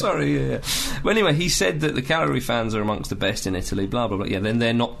 Yeah. Sorry, yeah. Well, anyway, he said that the Cagliari fans are amongst the best in Italy, blah, blah, blah. Yeah, then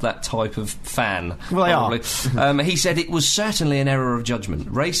they're not that type of fan. Well, they are. He said it was certainly an error of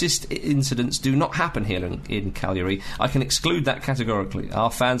judgment. Racist incidents do not happen here in Cagliari. I can exclude that categorically.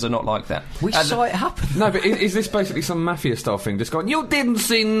 Our fans are not like that. We saw it happen. No, but is this basically some mafia-style thing? Just going, you didn't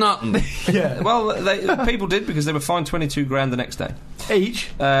see nothing. Yeah. Well, people did, because they were fined 22 grand the next day. Each?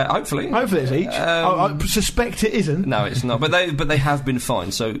 Hopefully. Hopefully it's each. I suspect it isn't. No, it's not. But they have been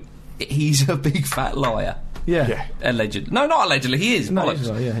fined, so he's a big fat liar. Yeah. Allegedly. No, not allegedly, he is. No,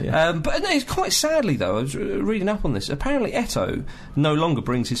 bollocks. yeah. But no, it's quite sadly, though, I was reading up on this. Apparently Eto'o no longer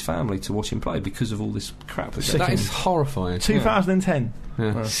brings his family to watch him play because of all this crap. That is horrifying. 2010.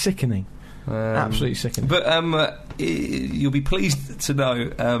 Yeah. Sickening. Absolutely sickening. But you'll be pleased to know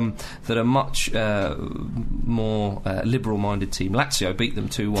that a much more liberal-minded team, Lazio, beat them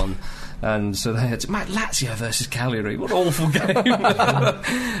 2-1. And so they had to, Lazio versus Cagliari. What an awful game!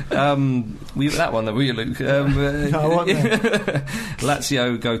 That one, were you, Luke? No, I wasn't there.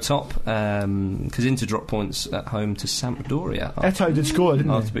 Lazio go top because Inter dropped points at home to Sampdoria. Eto'o did score,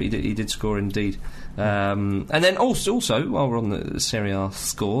 didn't he? He did score indeed. And then also, while we're on the Serie A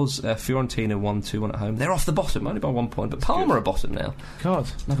scores, Fiorentina won 2-1 at home. They're off the bottom, only by 1 point, but Parma are bottom now. God,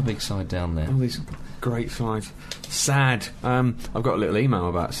 another big side down there. All these great sides. Sad. I've got a little email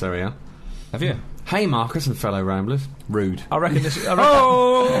about Serie A. Have you? Hey, Marcus and fellow Ramblers. Rude. I reckon this would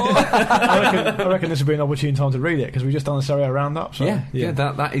be an opportune time to read it, because we've just done a Serie A roundup. So, yeah.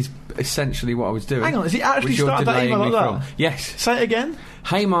 That is essentially what I was doing. Hang on, has he actually started that email like that? Yes. Say it again.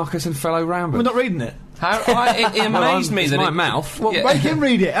 Hey, Marcus and fellow Ramblers. We're not reading it. It amazed me that my mouth. Well, make him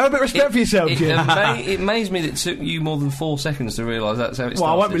read it. Have a bit of respect for yourself, Jim. It amazed me that it took you more than 4 seconds to realise that's how it started.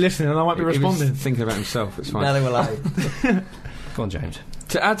 Well, I won't be listening and I won't be responding. He was thinking about himself. It's fine. Neither will I. Go on, James.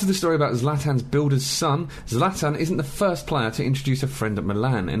 To add to the story about Zlatan's builder's son, Zlatan isn't the first player to introduce a friend at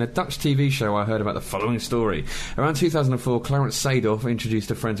Milan. In a Dutch TV show, I heard about the following story. Around 2004, Clarence Seedorf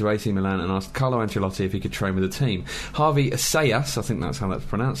introduced a friend to AC Milan and asked Carlo Ancelotti if he could train with the team. Harvey Assayas, I think that's how that's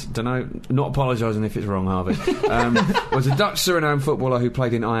pronounced, don't know, not apologising if it's wrong, Harvey, was a Dutch Suriname footballer who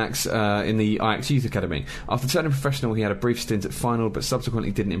played in Ajax, in the Ajax Youth Academy. After turning professional, he had a brief stint at Feyenoord, but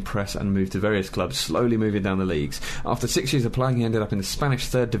subsequently didn't impress and moved to various clubs, slowly moving down the leagues. After 6 years of playing, he ended up in the Spanish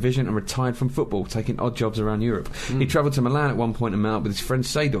third division and retired from football, taking odd jobs around Europe. He travelled to Milan at one point and met up with his friend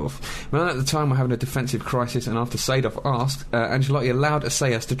Seedorf. Milan at the time were having a defensive crisis, and after Seedorf asked, Ancelotti allowed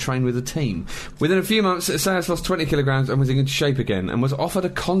Assayas to train with the team. Within a few months, Assayas lost 20 kilograms and was in good shape again, and was offered a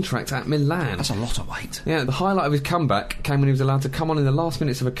contract at Milan. That's a lot of weight. Yeah, the highlight of his comeback came when he was allowed to come on in the last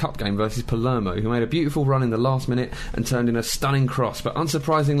minutes of a cup game versus Palermo, who made a beautiful run in the last minute and turned in a stunning cross, but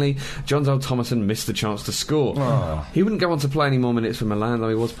unsurprisingly, Jonzo Thomason missed the chance to score. He wouldn't go on to play any more minutes for Milan, though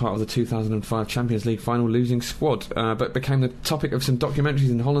he was part of the 2005 Champions League final losing squad, but became the topic of some documentaries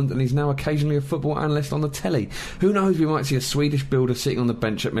in Holland, and he's now occasionally a football analyst on the telly. Who knows, we might see a Swedish builder sitting on the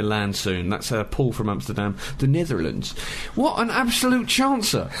bench at Milan soon. That's Paul from Amsterdam, the Netherlands. What an absolute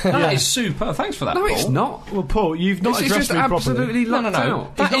chancer. That is super. Thanks for that, No, Paul. it's not. Well, Paul, you've not It's addressed just me properly. absolutely locked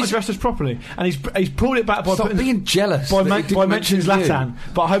out. He's not addressed us properly, and he's pulled it back by Stop being jealous by that he didn't mentioning mention you. Zlatan.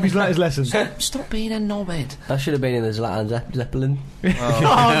 But I hope he's learnt his lessons. Stop being a knobhead. That should have been in the Zlatan Zeppelin. Here we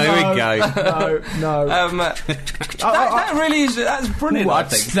go. No. That really is. That's brilliant.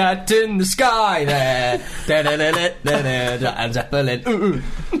 What's I think. that in the sky there? Zlatan Zeppelin.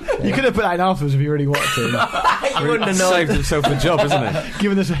 You could have put that in afterwards if you really wanted to. You wouldn't have known. Saved himself a job, isn't he?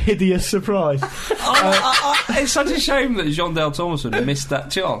 Giving us a hideous surprise. It's such a shame that Jean Del Thomason missed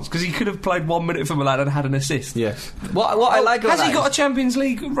that chance, because he could have played 1 minute for Milan and had an assist. Yes. What I like about Has he that got a Champions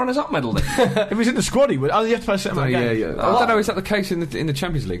League runners-up medal then? If he was in the squad, he would. Oh, you have to play a certain amount of games. Yeah. I don't know, is that the case in the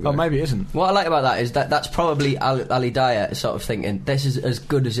Champions League, though? Oh, maybe it isn't. What I like about that is that's probably Ali Dyer sort of thinking this is as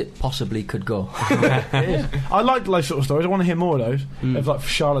good as it possibly could go. I like those sort of stories. I want to hear more of those of like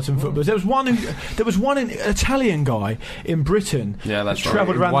charlatan footballers. There was one Italian guy in Britain. Yeah, that's right.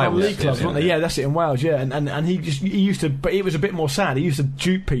 Travelled In around Wales, the league clubs, wasn't they? Yeah, that's it, in Wales. Yeah, and he used to, but it was a bit more sad. He used to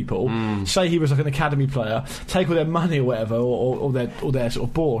dupe people, say he was like an academy player, take all their money or whatever, or their sort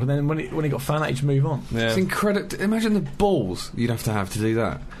of board, and then when he got found out, he'd just move on. Yeah. It's incredible. Imagine the balls you'd have to do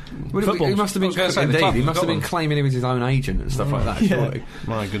that. Football. He must have been, I was gonna say, the indeed, club he in must have been Scotland. claiming him as his own agent and stuff like that. Yeah. Surely.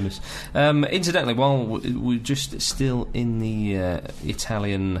 My goodness. Incidentally, while we're just still in the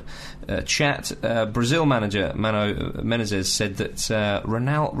Italian chat, Brazil manager Mano Menezes said that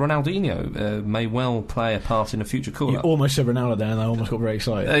Ronaldinho may well play a part in a future You call-up. almost said Ronaldo there, and I almost got very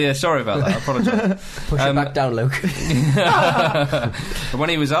excited. Yeah, sorry about that. I apologise. Push it back down, Luke. When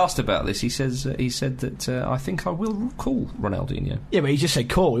he was asked about this, he said that I think I will call Ronaldinho. Yeah, but he just said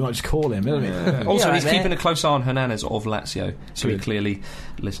call. We might just call him, isn't it? Also, Yeah, he's right, keeping mate. a close eye on Hernandez of Lazio, so he Good. clearly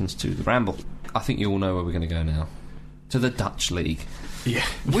listens to the ramble. I think you all know where we're going to go now. To the Dutch league. Yeah.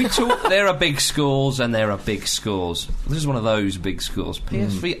 We talk. There are big scores, and there are big scores. This is one of those big scores.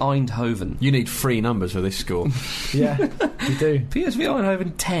 PSV Eindhoven. You need 3 numbers for this score. Yeah, you do. PSV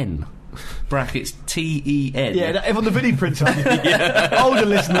Eindhoven 10. Brackets TEN. Yeah, if on the video printer, older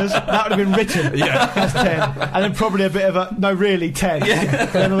listeners, that would have been written as 10. And then probably a bit of a, no, really, 10.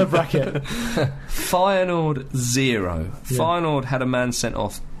 Yeah. Another bracket. Feyenoord 0. Yeah. Feyenoord had a man sent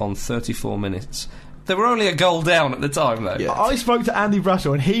off on 34 minutes. They were only a goal down at the time, though. Yeah. I spoke to Andy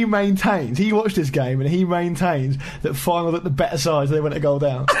Brassel, and he watched this game, and he maintains that Feyenoord at the better side, so they went a goal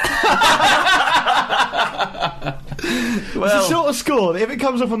down. It's the sort of score that if it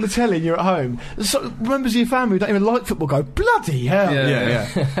comes up on the telly and you're at home, members of your family who don't even like football go, bloody hell.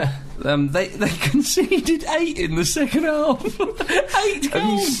 Yeah. They conceded 8 in the second half. 8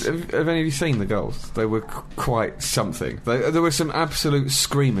 goals. Have any of you seen the goals? They were quite something. There were some absolute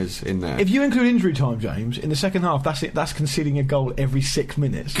screamers in there. If you include injury time, James, in the second half, that's it. That's conceding a goal every 6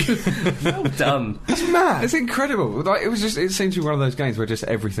 minutes. Well done. It's mad. It's incredible. Like, it seemed to be one of those games where just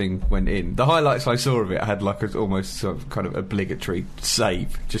everything went in. The highlights I saw of it had like an almost sort of kind of obligatory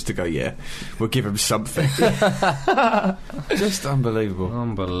save just to go, yeah, we'll give him something. Just unbelievable.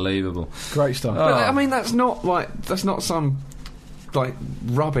 Unbelievable. Great stuff. But I mean, that's not some like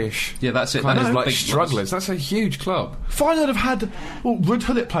rubbish. Yeah, that's it. Kind That of is like big strugglers. That's a huge club. Feyenoord have had... Well, Ruud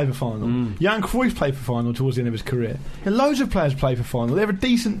Gullit played for Feyenoord. Jan Cruyff played for Feyenoord towards the end of his career. And loads of players played for Feyenoord. They're a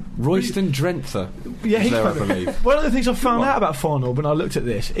decent... Royston Drenthe. Yeah, is he's there, I played- believe. One of the things I found out about Feyenoord when I looked at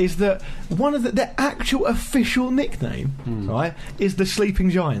this is that one of their actual official nickname, right, is the Sleeping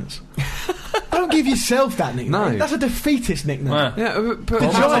Giants. Don't give yourself that nickname. No. That's a defeatist nickname. Yeah. Yeah, but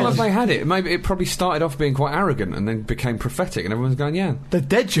The how long Giants. have they had it? Maybe it probably started off being quite arrogant and then became prophetic, and everyone's going, yeah. They're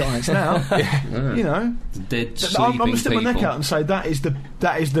dead Giants now. You know, Dead I'm sleeping going to stick my people. neck out and say that is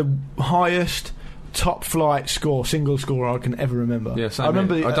the highest top flight single score I can ever remember. Yeah, same I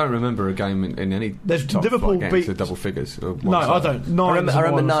remember. here. I don't remember a game in any There's top Liverpool flight games beat- with double figures. No, I don't. I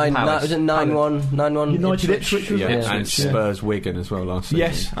remember 9. Palace. Was it 9-1? 9-1. United Ipswich was Yeah, it? and Ipswich, yeah. Spurs Wigan as well last season.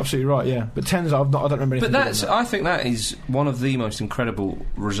 Yes, absolutely right. Yeah, but 10s I don't remember anything. But bigger than I think that is one of the most incredible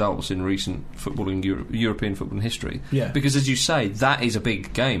results in recent footballing European football history. Yeah. Because as you say, that is a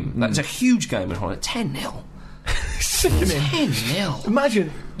big game. That's a huge game in Holland. 10-0. that. Sickening. 10-0.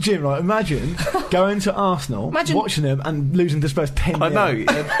 Imagine, Jim, right? Imagine going to Arsenal, Imagine- watching them, and losing to Spurs 10. I know.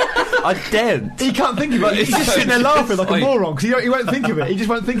 I daren't. He can't think about it. He's just sitting there laughing like a moron because he won't think of it. He just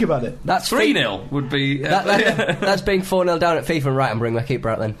won't think about it. That's 3-0 would be... That's being 4-0 down at FIFA, right, and bring my keeper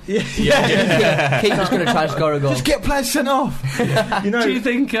out then. Yeah. Keeper's going to try and score a goal. Just get players sent off. You know. Do you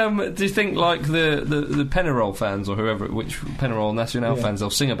think like the Penarol fans or whoever, which Penarol Nacional Yeah. fans, they'll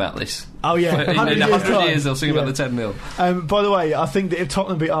sing about this? Oh yeah, In 100 years they'll sing about the 10-0. By the way, I think that if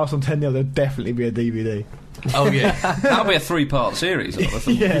Tottenham beat Arsenal 10-0, there'd definitely be a DVD. Oh yeah, that'll be a 3-part series. I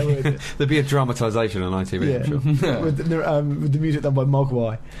think. Yeah, it would. There'd be a dramatisation on ITV, Yeah. I'm sure. with the music done by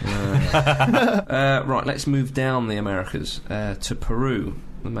Mogwai. Right, let's move down the Americas to Peru.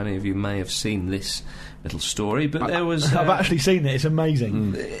 Many of you may have seen this little story, but there was... I've actually seen it. It's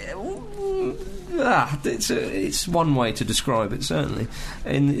amazing. It's one way to describe it, certainly.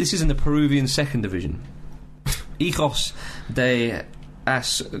 This is in the Peruvian second division. Hijos de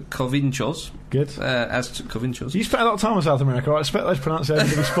Ascovinchos. Good. Ascovinchos. You spent a lot of time in South America. I expect those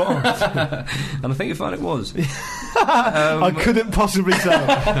pronunciations to be spot on. And I think you find it was. I couldn't possibly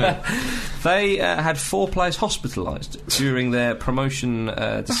say. They had 4 players hospitalised during their promotion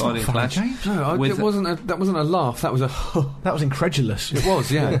deciding clash. No, With- that wasn't a laugh. That was a. That was incredulous. It was,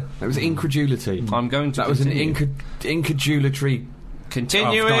 yeah. That was incredulity. I'm going to That was an continue. incredulatory.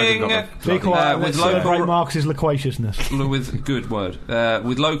 Continuing Be quiet. with Let's celebrate local Marcus's loquaciousness. with good word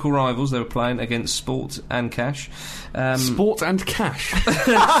with local rivals. They were playing against Sport and Cash. Sport and cash.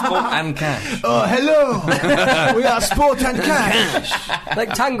 Sport and Cash. Oh, hello. We are Sport and Cash.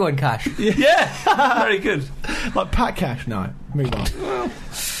 Like Tango and Cash. Yeah, very good. Like Pat Cash. No, move on.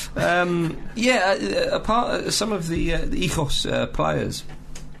 Some of the Hijos players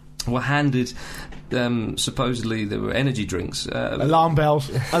were handed supposedly there were energy drinks. Alarm bells.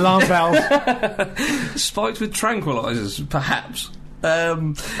 Spiked with tranquilizers, perhaps.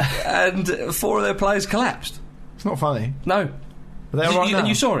 And 4 of their players collapsed. It's not funny. No. Are they all right now? And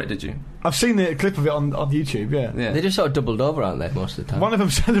you saw it, did you? I've seen the clip of it on YouTube, yeah. They just sort of doubled over, aren't they, most of the time? One of them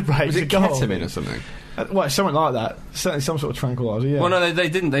celebrates Was a it goal. ketamine or something? Well, something like that. Certainly some sort of tranquiliser, yeah. Well, no, they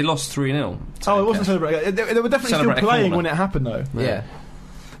didn't. They lost 3-0. Oh, it wasn't celebrating. They were definitely Celebrate a still playing corner. when it happened, though. Yeah.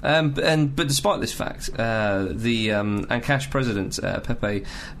 But despite this fact, the Ancash president Pepe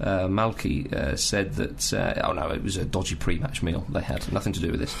Malki said that it was a dodgy pre-match meal they had, nothing to do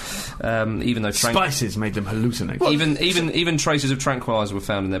with this. Even though Spices made them hallucinate. even traces of tranquilizer were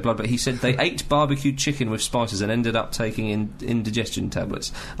found in their blood, but he said they ate barbecued chicken with spices and ended up taking indigestion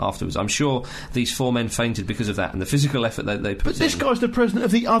tablets afterwards. I'm sure these 4 men fainted because of that and the physical effort that they put in. But this guy's the president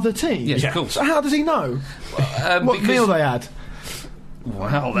of the other team. Yes, of course. So how does he know what because- meal they had?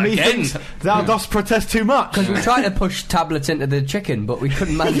 Well, Methinks again. thou dost protest too much. Because we tried to push tablets into the chicken, but we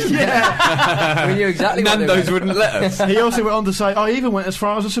couldn't manage to get it. We knew exactly what they Nando's were. wouldn't let us. He also went on to say, I even went as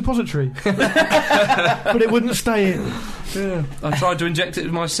far as a suppository. But it wouldn't stay in. Yeah. I tried to inject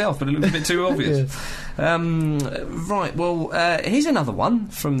it myself, but it looked a bit too obvious. Right, well, here's another one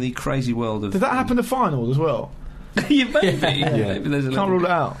from the crazy world of... Did that happen to finals as well? Yeah, maybe. Maybe there's a Can't little rule bit.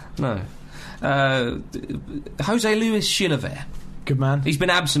 it out. No. Jose Luis Chilavert. Good man. He's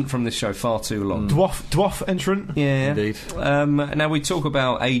been absent from this show far too long. Dwarf entrant. Yeah. Indeed. Now, we talk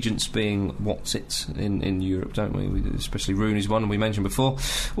about agents being what's-its in Europe, don't we? Especially Rooney's one, we mentioned before.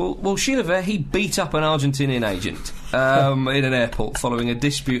 Well, Chilavert, he beat up an Argentinian agent in an airport following a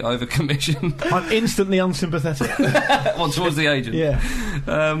dispute over commission. I'm instantly unsympathetic. Well, towards the agent. Yeah.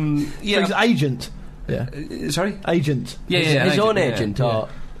 He's agent. Yeah. Sorry? Agent. Yeah, His own yeah. agent, or...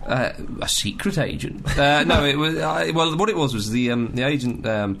 A secret agent? No, it was. Well, what it was the agent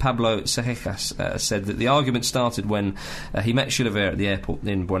Pablo Cejas said that the argument started when he met Chilavert at the airport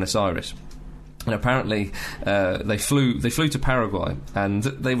in Buenos Aires. And apparently they flew to Paraguay, and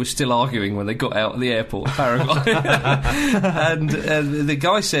they were still arguing when they got out of the airport in Paraguay. And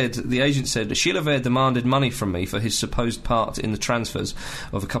the agent said, Chilavert demanded money from me for his supposed part in the transfers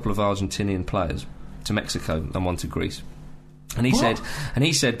of a couple of Argentinian players to Mexico and one to Greece. And he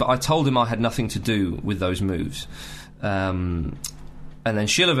said, but I told him I had nothing to do with those moves. And then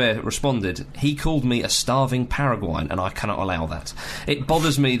Chilavert responded, he called me a starving Paraguayan, and I cannot allow that. It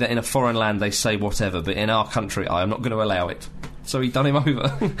bothers me that in a foreign land they say whatever, but in our country I am not going to allow it. So he done him over.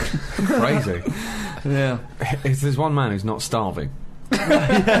 Crazy. Yeah. There's one man who's not starving.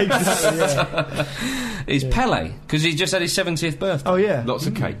 Yeah, exactly, yeah. Is Pele, because he just had his 70th birthday. Oh, yeah. Lots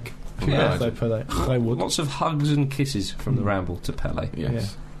of cake. Yeah. They would. Lots of hugs and kisses from the Ramble to Pele.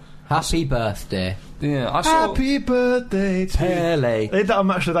 Yes. Happy birthday. Yeah, I saw... Happy birthday to Pele. They did that on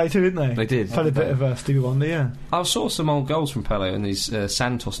Match of the Day too, didn't they? They did. Played a bit of Stevie Wonder, yeah. I saw some old goals from Pele in these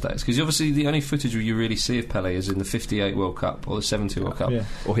Santos days, because obviously the only footage you really see of Pele is in the 58 World Cup or the 70 World Cup. Yeah.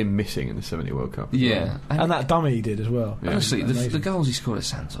 Or him missing in the 70 World Cup. Yeah. And that dummy he did as well. Yeah. Honestly, Amazing. the goals he scored at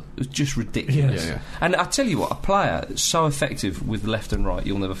Santos was just ridiculous. Yeah, yeah. And I tell you what, a player so effective with left and right,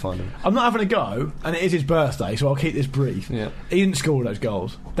 you'll never find him. I'm not having a go, and it is his birthday, so I'll keep this brief. Yeah. He didn't score those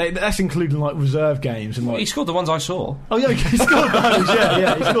goals. That's including like reserve games and like. He scored the ones I saw. Oh yeah, he scored those.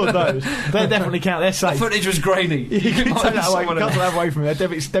 Yeah, he scored those. They definitely count. They're The safe. footage was grainy. You can take that away. Someone- Can't take that away from me.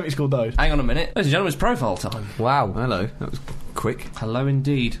 Definitely scored those. Hang on a minute. Ladies and gentlemen, it's profile time. Wow. Hello. That was quick. Hello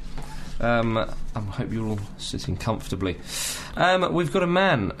indeed. I hope you're all sitting comfortably. We've got a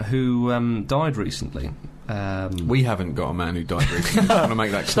man who died recently. We haven't got a man who died recently. I want to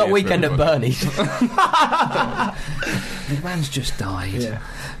make that It's clear. not Weekend at everybody. Bernie's. The man's just died. Yeah.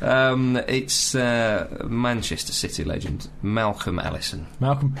 It's Manchester City legend Malcolm Allison.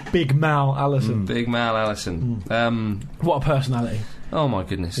 Malcolm, Big Mal Allison. Big Mal Allison. What a personality. Oh my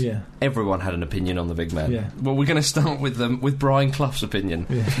goodness. Yeah. Everyone had an opinion on the big man. Yeah. Well, we're going to start with Brian Clough's opinion.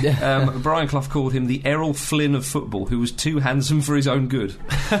 Yeah. Brian Clough called him the Errol Flynn of football, who was too handsome for his own good.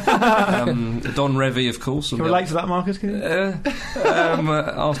 Don Revie, of course. Can you relate to that, Marcus? Can you?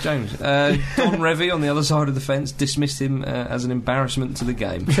 Ask James. Don Revie, on the other side of the fence, dismissed him as an embarrassment to the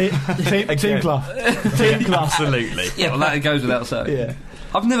game. Team Clough. Team Clough. Absolutely. Yeah, well, that goes without saying. Yeah.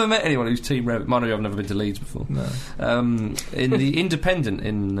 I've never met anyone who's Team Revit. Mind you, I've never been to Leeds before. No. In the Independent,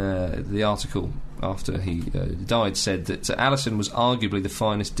 in the article after he died, said that Allison was arguably the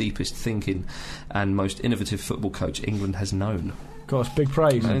finest, deepest thinking and most innovative football coach England has known. God, it's big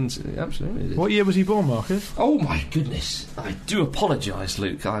praise. And absolutely. It is. What year was he born, Marcus? Oh my goodness! I do apologise,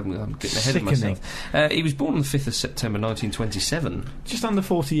 Luke. I'm getting ahead of Sickening. myself. He was born on the 5th of September 1927. Just under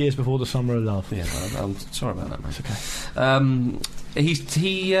 40 years before the Summer of Love. Yeah, I'm sorry about that, mate. It's okay.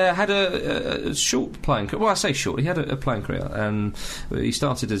 He had a short playing career. Well, I say short. He had a playing career, and he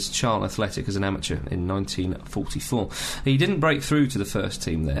started as Charlton Athletic as an amateur in 1944. He didn't break through to the first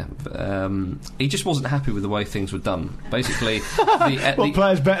team there. He just wasn't happy with the way things were done. Basically, what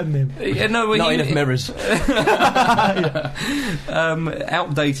player's better than him? Not enough mirrors.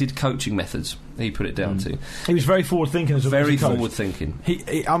 Outdated coaching methods. He put it down to. He was very forward thinking as a very coach. forward thinking.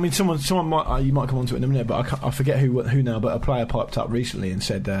 I mean, someone might you might come on to it in a minute, but I forget who now. But a player piped up recently and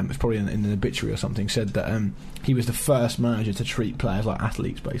said it's probably in an obituary or something. Said that he was the first manager to treat players like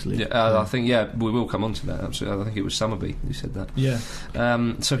athletes, basically. Yeah, I think we will come on to that. Absolutely, I think it was Summerby who said that. Yeah.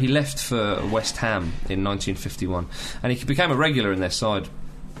 So he left for West Ham in 1951, and he became a regular in their side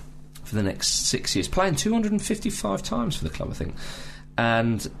for the next 6 years, playing 255 times for the club, I think.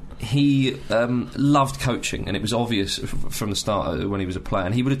 And he loved coaching, and it was obvious from the start when he was a player.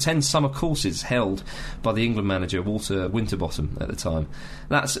 And he would attend summer courses held by the England manager Walter Winterbottom at the time.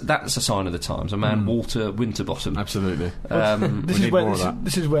 That's a sign of the times. A man, Walter Winterbottom. Absolutely.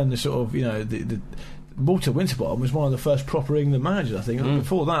 This is when the sort of the Walter Winterbottom was one of the first proper England managers, I think.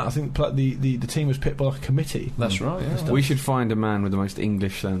 Before that, I think the team was picked by like a committee. That's right, yeah. We should find a man with the most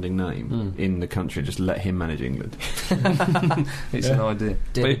English-sounding name in the country and just let him manage England. It's an idea.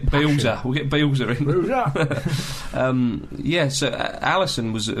 Bielsa. We'll get Bielsa in. So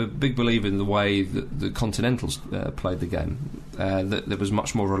Allison was a big believer in the way that the Continentals played the game. That there was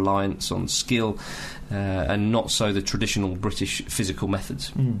much more reliance on skill and not so the traditional British physical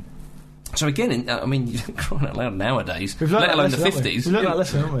methods. So again, I mean, crying out loud nowadays, let alone the 50s. We learned that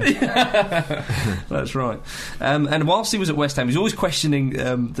lesson, haven't we? That's right. And whilst he was at West Ham, he was always questioning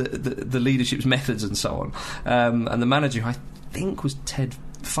the leadership's methods and so on. And the manager, I think, was Ted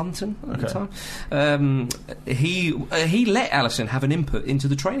Funton at the time. He let Allison have an input into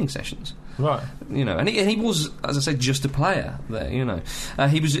the training sessions. Right. And he was, as I said, just a player there.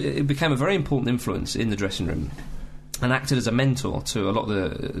 He became a very important influence in the dressing room, and acted as a mentor to a lot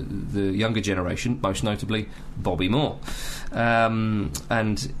of the younger generation, most notably Bobby Moore. And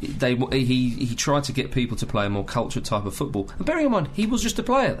he tried to get people to play a more cultured type of football. And bearing in mind, he was just a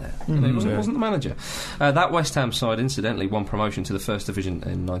player there. He wasn't the manager. That West Ham side, incidentally, won promotion to the First Division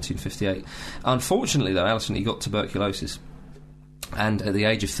in 1958. Unfortunately, though, Allison, he got tuberculosis. And at the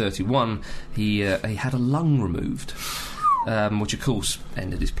age of 31, he had a lung removed, which, of course,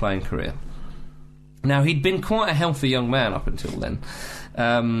 ended his playing career. Now, he'd been quite a healthy young man up until then,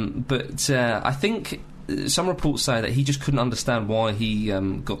 but I think some reports say that he just couldn't understand why he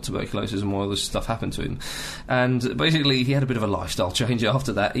got tuberculosis and why all this stuff happened to him. And basically, he had a bit of a lifestyle change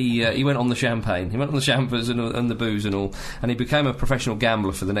after that. He went on the champagne, he went on the champers and the booze and all, and he became a professional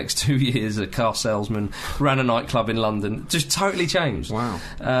gambler for the next 2 years, a car salesman, ran a nightclub in London, just totally changed. Wow.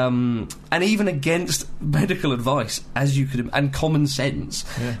 And even against medical advice, as you could, and common sense,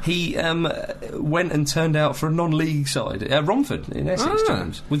 he went and turned out for a non-league side, Romford in Essex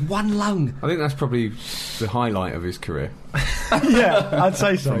Times, with one lung. I think that's probably the highlight of his career. Yeah, I'd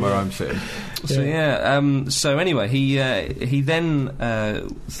say so. From where I'm sitting. So anyway, he then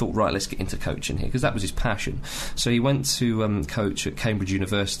thought, right, let's get into coaching here, because that was his passion. So he went to coach at Cambridge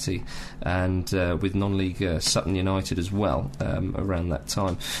University and with non-league Sutton United as well around that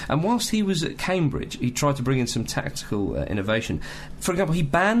time. And whilst he was at Cambridge, he tried to bring in some tactical innovation. For example, he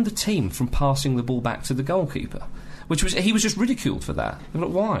banned the team from passing the ball back to the goalkeeper, he was just ridiculed for that. Like,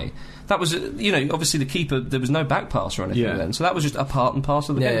 why? That was, obviously the keeper, there was no back pass or anything then, so that was just a part and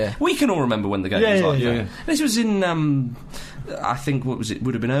parcel of the game. Yeah. We can all remember when the game was like that. This was in, I think, what was it?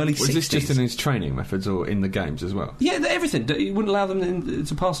 Would have been early 60s. Was this just in his training methods or in the games as well? Yeah, everything. He wouldn't allow them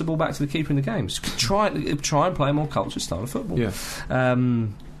to pass the ball back to the keeper in the games. Try and play a more cultured style of football. Yeah.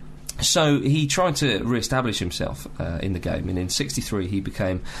 So he tried to re-establish himself in the game, and in '63 he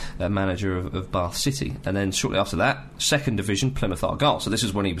became manager of Bath City, and then shortly after that, Second Division, Plymouth Argyle. So this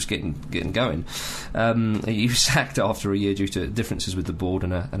is when he was getting going. He was sacked after a year due to differences with the board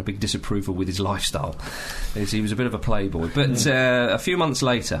and a big disapproval with his lifestyle. He was a bit of a playboy. But a few months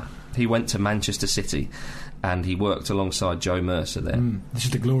later, he went to Manchester City, and he worked alongside Joe Mercer there. This is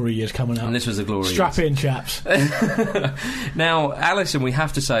the glory years coming up. And this was the glory Strap in, chaps. Now, Allison, we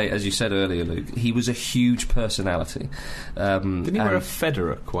have to say, as you said earlier, Luke, he was a huge personality. Didn't he wear a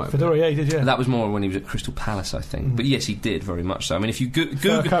fedora quite a bit? Fedora, yeah, he did, yeah. That was more when he was at Crystal Palace, I think. But yes, he did, very much so. I mean, if you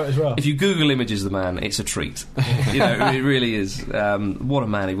Google images of the man, it's a treat. It really is. What a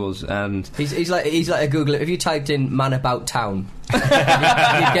man he was. And he's like a Google. If you typed in "man about town," you'd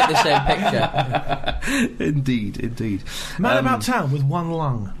get the same picture. Indeed. Man about town with one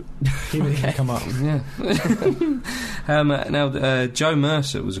lung. He would come up. Yeah. Now, Joe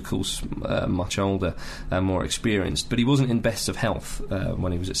Mercer was, of course, much older and more experienced, but he wasn't in best of health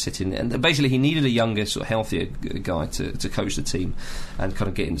when he was at City. And basically, he needed a younger, sort of healthier guy to coach the team and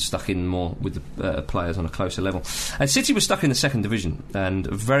kind of stuck in more with the players on a closer level. And City was stuck in the second division and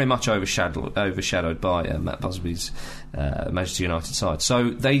very much overshadowed by Matt Busby's Manchester United side. So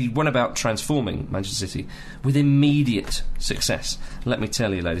they went about transforming Manchester City with immediate success. Let me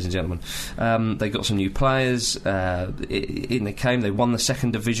tell you, ladies and gentlemen, they got some new players. In they came. They won the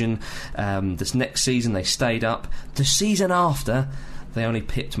second division. This next season, they stayed up. The season after, they only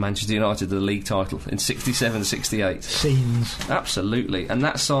pipped Manchester United to the league title in 67-68. Scenes. Absolutely. And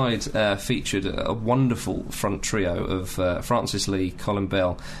that side featured a wonderful front trio of Francis Lee, Colin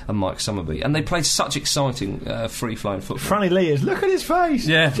Bell and Mike Summerby. And they played such exciting free-flowing football. Franny Lee is, look at his face!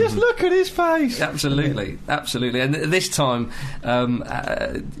 Yeah. Just look at his face! Absolutely. Absolutely. And this time,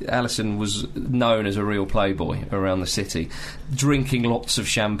 Alisson was known as a real playboy around the city, drinking lots of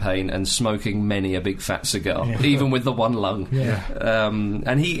champagne and smoking many a big fat cigar, even with the one lung. Yeah.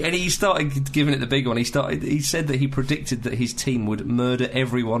 And he started giving it the big one. He said that he predicted that his team would murder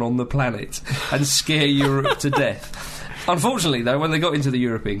everyone on the planet and scare Europe to death. Unfortunately, though, when they got into the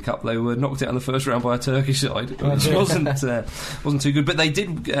European Cup, they were knocked out in the first round by a Turkish side, which wasn't too good. But they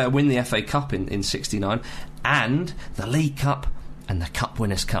did win the FA Cup in '69, and the League Cup and the Cup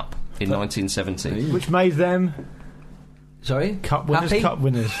Winners' Cup in 1970, which made them. Sorry? Cup winners, happy? Cup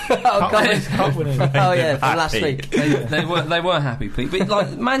winners. Cup winners. Oh yeah, from last week. They were happy, Pete. But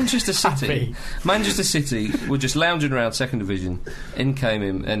like Manchester City were just lounging around second division. In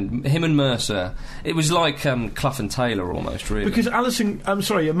came him and Mercer. It was like Clough and Taylor almost, really. Because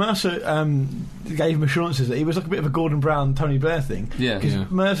Mercer gave him assurances that he was like a bit of a Gordon Brown, Tony Blair thing. Yeah. Because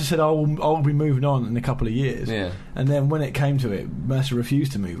Mercer said, "I'll be moving on in a couple of years." Yeah. And then when it came to it, Mercer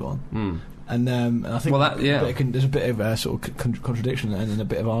refused to move on. Mm. And I think there's a bit of sort of contradiction and a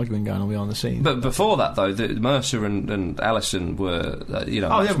bit of arguing going on behind the scenes. But before that, though, Mercer and Alisson were,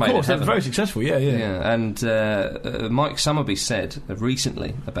 of course, they were very successful. Yeah. And Mike Summerby said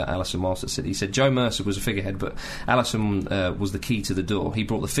recently about Alisson whilst at City, he said Joe Mercer was a figurehead, but Alisson was the key to the door. He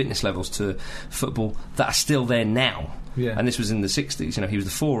brought the fitness levels to football that are still there now. Yeah. And this was in the 60s. He was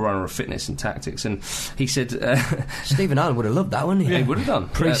the forerunner of fitness and tactics. And he said Stephen Allen would have loved that, wouldn't he? Yeah, he would have done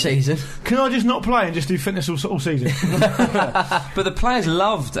pre-season. Can I just not play and just do fitness all season? But the players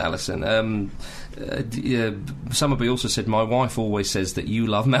loved Alisson. Summerby also said, "My wife always says that you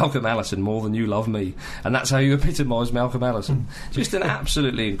love Malcolm Alisson more than you love me, and that's how you epitomise Malcolm Alisson." Just an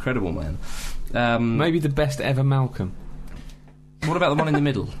absolutely incredible man. Maybe the best ever Malcolm. What about the one in the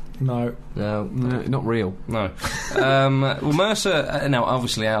middle? No, not real. No. Well, Mercer. Now,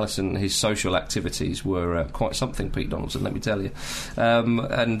 obviously, Alisson, his social activities were quite something, Pete Donaldson, let me tell you.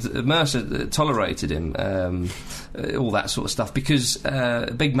 And Mercer tolerated him, all that sort of stuff, because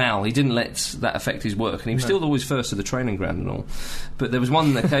Big Mal, he didn't let that affect his work, and he was still always first to the training ground and all. But there was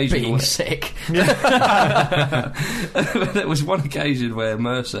one occasion being sick. There was one occasion where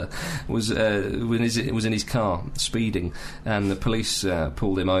Mercer was in his car speeding, and the police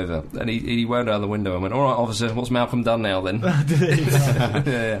pulled him over. And he wound down the window and went, "All right, officer, what's Malcolm done now then?" Did he?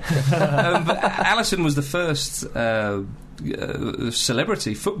 But Alisson was the first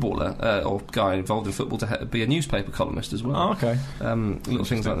celebrity footballer or guy involved in football to be a newspaper columnist as well. Oh, okay. Little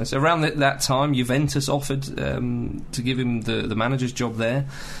things like this. Around that time, Juventus offered to give him the manager's job there,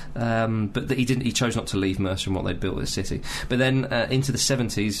 but he didn't. He chose not to leave Mercer and what they'd built at City. But then into the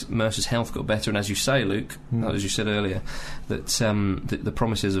 70s, Mercer's health got better, and as you say, Luke, as you said earlier, that the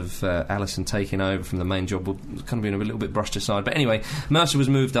promises of Alisson taking over from the main job were kind of being a little bit brushed aside. But anyway, Mercer was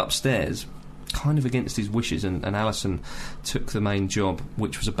moved upstairs, kind of against his wishes, and Alisson took the main job,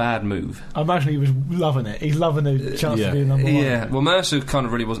 which was a bad move. I imagine he was loving it. He's loving the chance to be number one. Yeah, well, Mercer kind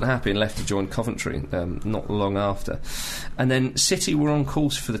of really wasn't happy and left to join Coventry not long after. And then City were on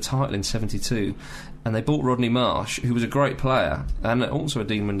course for the title in 72, and they bought Rodney Marsh, who was a great player and also a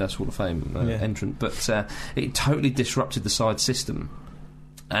Dean Windass Hall of Fame entrant, but it totally disrupted the side system.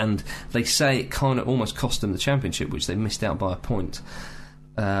 And they say it kind of almost cost them the championship, which they missed out by a point.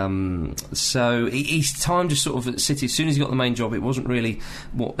 So his time just sort of at City, as soon as he got the main job, it wasn't really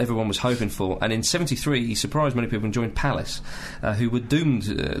what everyone was hoping for. And in 73 he surprised many people and joined Palace, who were doomed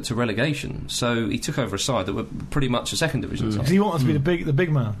to relegation. So he took over a side that were pretty much a second division side. Because he wanted to be the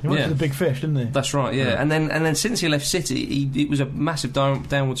big man. He wanted the big fish, didn't he? That's right, yeah. And then since he left City, it was a massive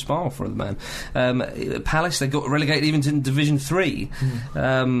downward spiral for the man. Palace, they got relegated even to Division 3,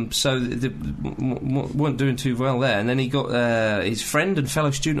 so they weren't doing too well there. And then he got his friend and fellow fellow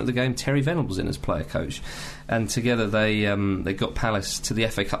student of the game, Terry Venables, in as player coach, and together they got Palace to the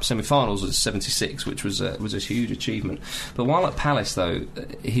FA Cup semi-finals at '76, which was a huge achievement. But while at Palace, though,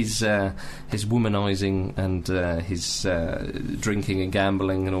 his womanising and his drinking and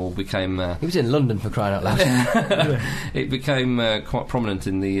gambling and all became. He was in London, for crying out loud. It became quite prominent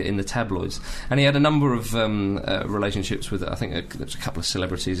in the tabloids, and he had a number of relationships with, I think, there was a couple of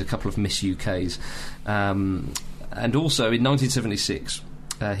celebrities, a couple of Miss UKs, and also in 1976.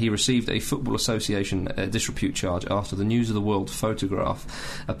 He received a Football Association disrepute charge after the News of the World photograph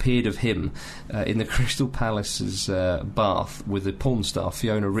appeared of him in the Crystal Palace's bath with the porn star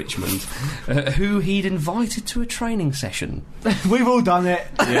Fiona Richmond, who he'd invited to a training session. We've all done it.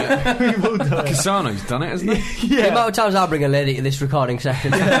 Yeah. We've all done it. Cassano's done it, hasn't he? The amount of times I bring a lady to this recording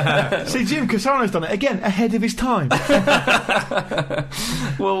session. See, Jim Cassano's done it again, ahead of his time.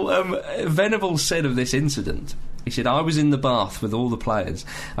 Well, Venables said of this incident, he said, I was in the bath with all the players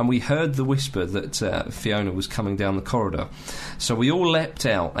and we heard the whisper that Fiona was coming down the corridor. So we all leapt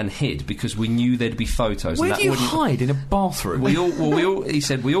out and hid because we knew there'd be photos. Where and do you hide in a bathroom? He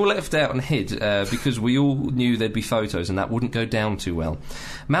said, we all leapt out and hid because we all knew there'd be photos and that wouldn't go down too well.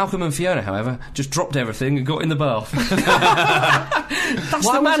 Malcolm and Fiona, however, just dropped everything and got in the bath. That's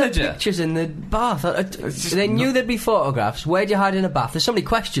Why the was there manager. pictures in the bath? They knew there'd be photographs. Where'd you hide in a bath? There's so many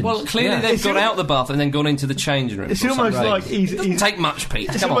questions. Well, clearly they've got out the bath and then gone into the changing room. It's almost like he's Doesn't take much, Pete.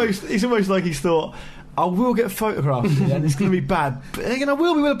 It's Come on. almost like he's thought, I will get photographed and it's going to be bad, but again, I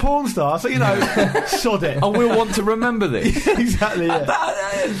will be with a porn star, so sod it. I will want to remember this. Exactly. Yeah.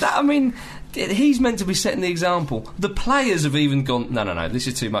 I mean, he's meant to be setting the example. The players have even gone, no, this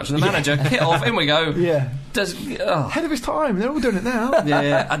is too much. And the manager, kit off, in we go. Yeah. Oh. Ahead of his time, they're all doing it now.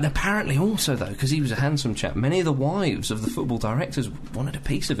 Yeah, and apparently also, though, because he was a handsome chap, many of the wives of the football directors wanted a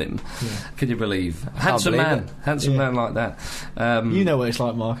piece of him. Yeah. Can you believe? Handsome man like that. You know what it's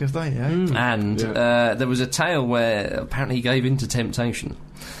like, Marcus, don't you? And there was a tale where apparently he gave in to temptation.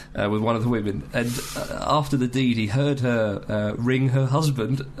 With one of the women, and after the deed, he heard her ring her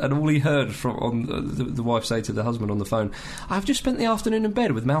husband, and all he heard the wife say to the husband on the phone, "I've just spent the afternoon in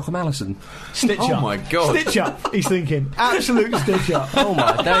bed with Malcolm Allison." Stitch up. Oh my God! Stitch up. He's thinking, absolute stitch up. Oh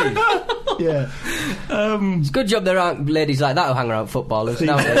my days! Yeah. It's a good job there aren't ladies like that who hang around footballers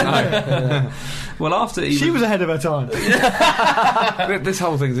nowadays. Well, after she was ahead of her time. This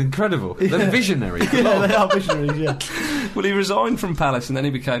whole thing's incredible. They're visionary. Yeah, they are visionaries. Yeah. Well, he resigned from Palace and then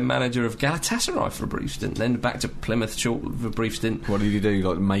he became manager of Galatasaray for a brief stint, then back to Plymouth for a brief stint. What did he do?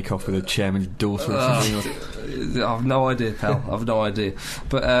 Like make off with a chairman's daughter or something? I've no idea, pal. I've no idea.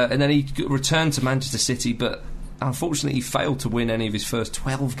 But and then he returned to Manchester City, but unfortunately he failed to win any of his first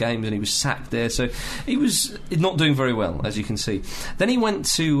 12 games and he was sacked there, so he was not doing very well, as you can see. Then he went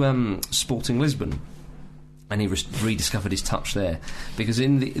to Sporting Lisbon and he rediscovered his touch there, because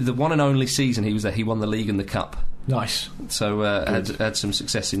in the one and only season he was there, he won the league and the cup. Nice. So had some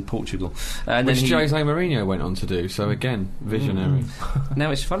success in Portugal, and which then Jose Mourinho went on to do. So again, visionary.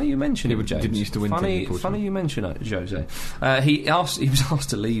 Now it's funny you mention it, James. Didn't used to win. Funny you mention it, Jose. He was asked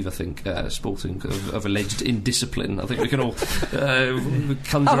to leave, I think, Sporting of alleged indiscipline. I think we can all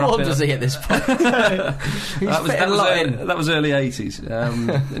conjure up. How old was he at this point? That was early 80s,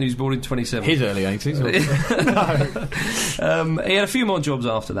 and he was born in 27. His early 80s. He had a few more jobs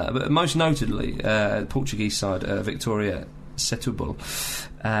after that, but most notably Portuguese side, Victoria Setúbal,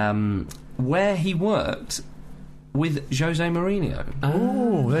 where he worked with Jose Mourinho.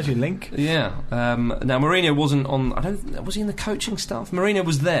 Oh, there's your link. Yeah. Now Mourinho wasn't on. Was he in the coaching staff? Mourinho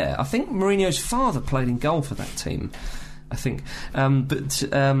was there. I think Mourinho's father played in goal for that team, I think. But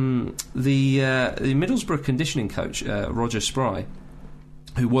the Middlesbrough conditioning coach, Roger Spry,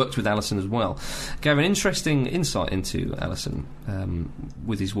 who worked with Allison as well, gave an interesting insight into Allison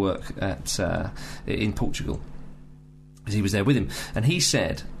with his work in Portugal, as he was there with him. And he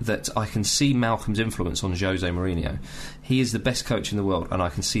said that I can see Malcolm's influence on Jose Mourinho. He is the best coach in the world, and I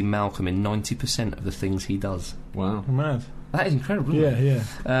can see Malcolm in 90% of the things he does. Wow. Mad. That is incredible, isn't it?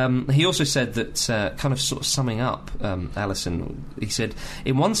 Yeah. He also said that, kind of sort of summing up Allison, he said,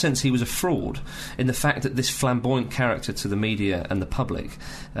 in one sense he was a fraud in the fact that this flamboyant character to the media and the public,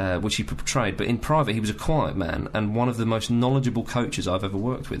 which he portrayed, but in private he was a quiet man and one of the most knowledgeable coaches I've ever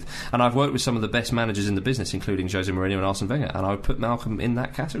worked with. And I've worked with some of the best managers in the business, including Jose Mourinho and Arsene Wenger, and I would put Malcolm in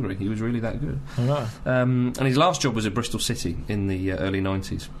that category. He was really that good. Right. And his last job was at Bristol City in the early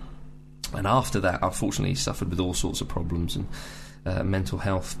 90s. And after that, unfortunately, he suffered with all sorts of problems, and mental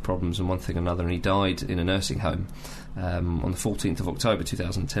health problems and one thing and another, and he died in a nursing home on the 14th of October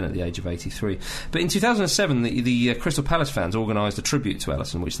 2010 at the age of 83. But in 2007, the Crystal Palace fans organised a tribute to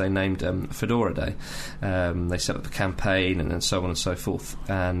Ellison, which they named Fedora Day. They set up a campaign and so on and so forth.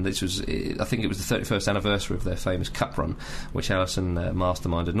 And this was, I think it was the 31st anniversary of their famous cup run, which Ellison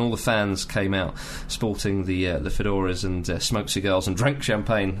masterminded. And all the fans came out sporting the fedoras and smoked cigars and drank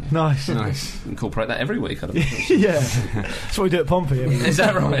champagne. Nice. Incorporate that every week, I don't know. Yeah. That's what we do at Pompey. Is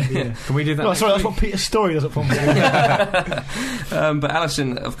that right? Yeah. Can we do that? No, sorry, that's what Peter Story does at Pompey. But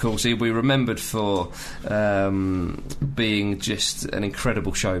Ellison, of course, he'll be remembered for being just an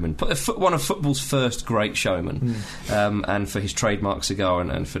incredible showman, one of football's first great showmen, and for his trademark cigar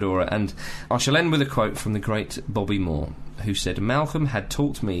and fedora. And I shall end with a quote from the great Bobby Moore, who said, "Malcolm had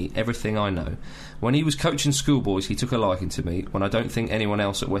taught me everything I know. When he was coaching schoolboys, he took a liking to me, when I don't think anyone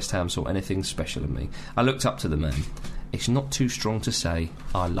else at West Ham saw anything special in me. I looked up to the man. It's not too strong to say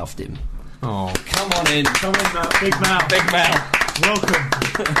I loved him." Oh, Come on in. Come in, Mal. Big Mal. Big Mal. Welcome.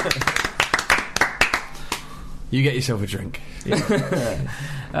 you get yourself a drink.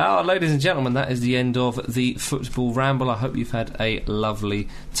 Ladies and gentlemen, that is the end of the Football Ramble. I hope you've had a lovely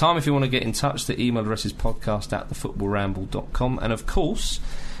time. If you want to get in touch, the email address is podcast@thefootballramble.com, and of course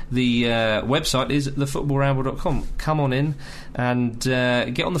the website is thefootballramble.com. Come on in and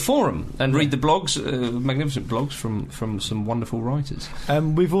get on the forum and read the blogs, magnificent blogs from some wonderful writers.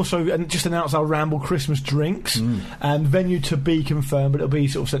 We've also just announced our Ramble Christmas drinks. Venue to be confirmed, but it'll be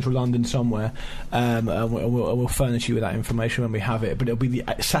sort of central London somewhere. And we'll furnish you with that information when we have it. But it'll be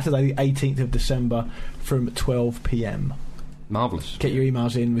Saturday the 18th of December from 12 p.m. Marvellous. Get your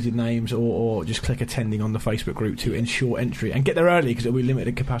emails in with your names, or just click attending on the Facebook group to ensure entry, and get there early because it'll be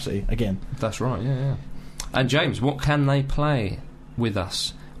limited capacity again. That's right, yeah. And James, what can they play with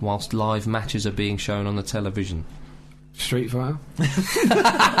us whilst live matches are being shown on the television? Street Fighter. You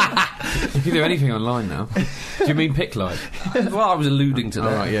can do anything online now. Do you mean Pick Live? Well, I was alluding to that.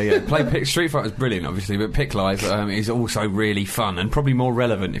 Oh, right, yeah. Street Fighter is brilliant, obviously, but Pick Live is also really fun and probably more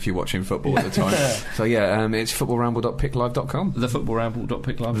relevant if you're watching football at the time. So it's footballramble.picklive.com.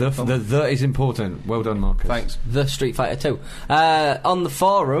 Thefootballramble.picklive.com. The is important. Well done, Marcus. Thanks. The Street Fighter 2. On the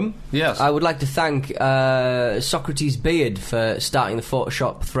forum, yes, I would like to thank Socrates Beard for starting the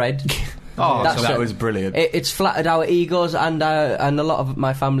Photoshop thread. Oh, that was brilliant. It's flattered our egos and a lot of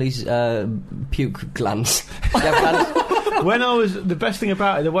my family's puke glands. The best thing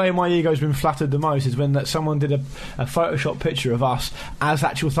about it, the way my ego's been flattered the most, is when someone did a Photoshop picture of us as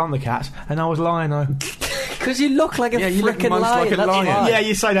actual Thundercats, and I was Lion-O. Because you look like a frickin' lion. Like a lion. Yeah,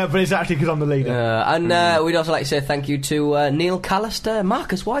 you say that, but it's actually because I'm the leader. And we'd also like to say thank you to Neil Callister.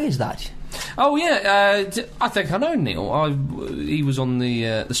 Marcus, why is that? Oh yeah, I think I know Neil. He was on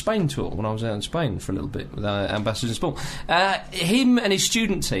the Spain tour when I was out in Spain for a little bit with Ambassadors in Sport. Him and his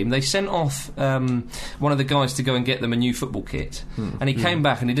student team, they sent off one of the guys to go and get them a new football kit, and he came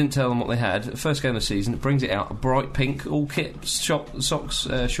back and he didn't tell them what they had. First game of the season, brings it out, a bright pink all kit, socks,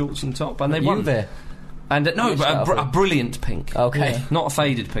 shorts and top, and they won. And a brilliant pink. Okay. Yeah. Not a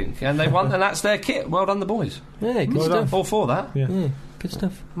faded pink. And they won, and that's their kit. Well done, the boys. Yeah, good stuff. All for that. Yeah. Good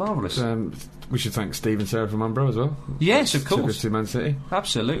stuff. Marvellous. We should thank Steve and Sarah from Umbro as well. Yes, of Took us course. to Man City.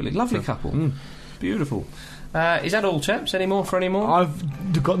 Absolutely. Lovely couple. Beautiful. Is that all, chaps? Any more?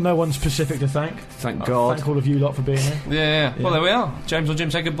 I've got no one specific to thank. Thank God. Thank all of you lot for being here. Yeah. Well, there we are. James or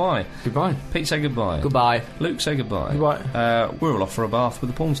Jim, say goodbye. Goodbye. Pete, say goodbye. Goodbye. Luke, say goodbye. Goodbye. We're all off for a bath with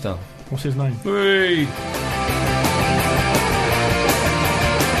the porn star. What's his name? Whee!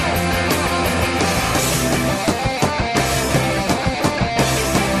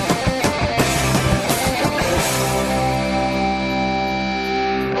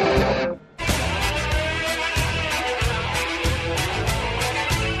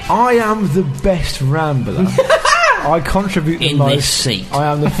 I am the best rambler. I contribute the In most. this seat. I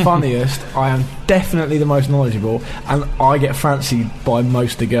am the funniest. I am definitely the most knowledgeable, and I get fancied by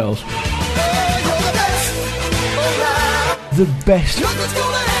most of the girls. The best.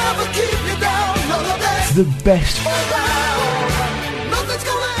 The best.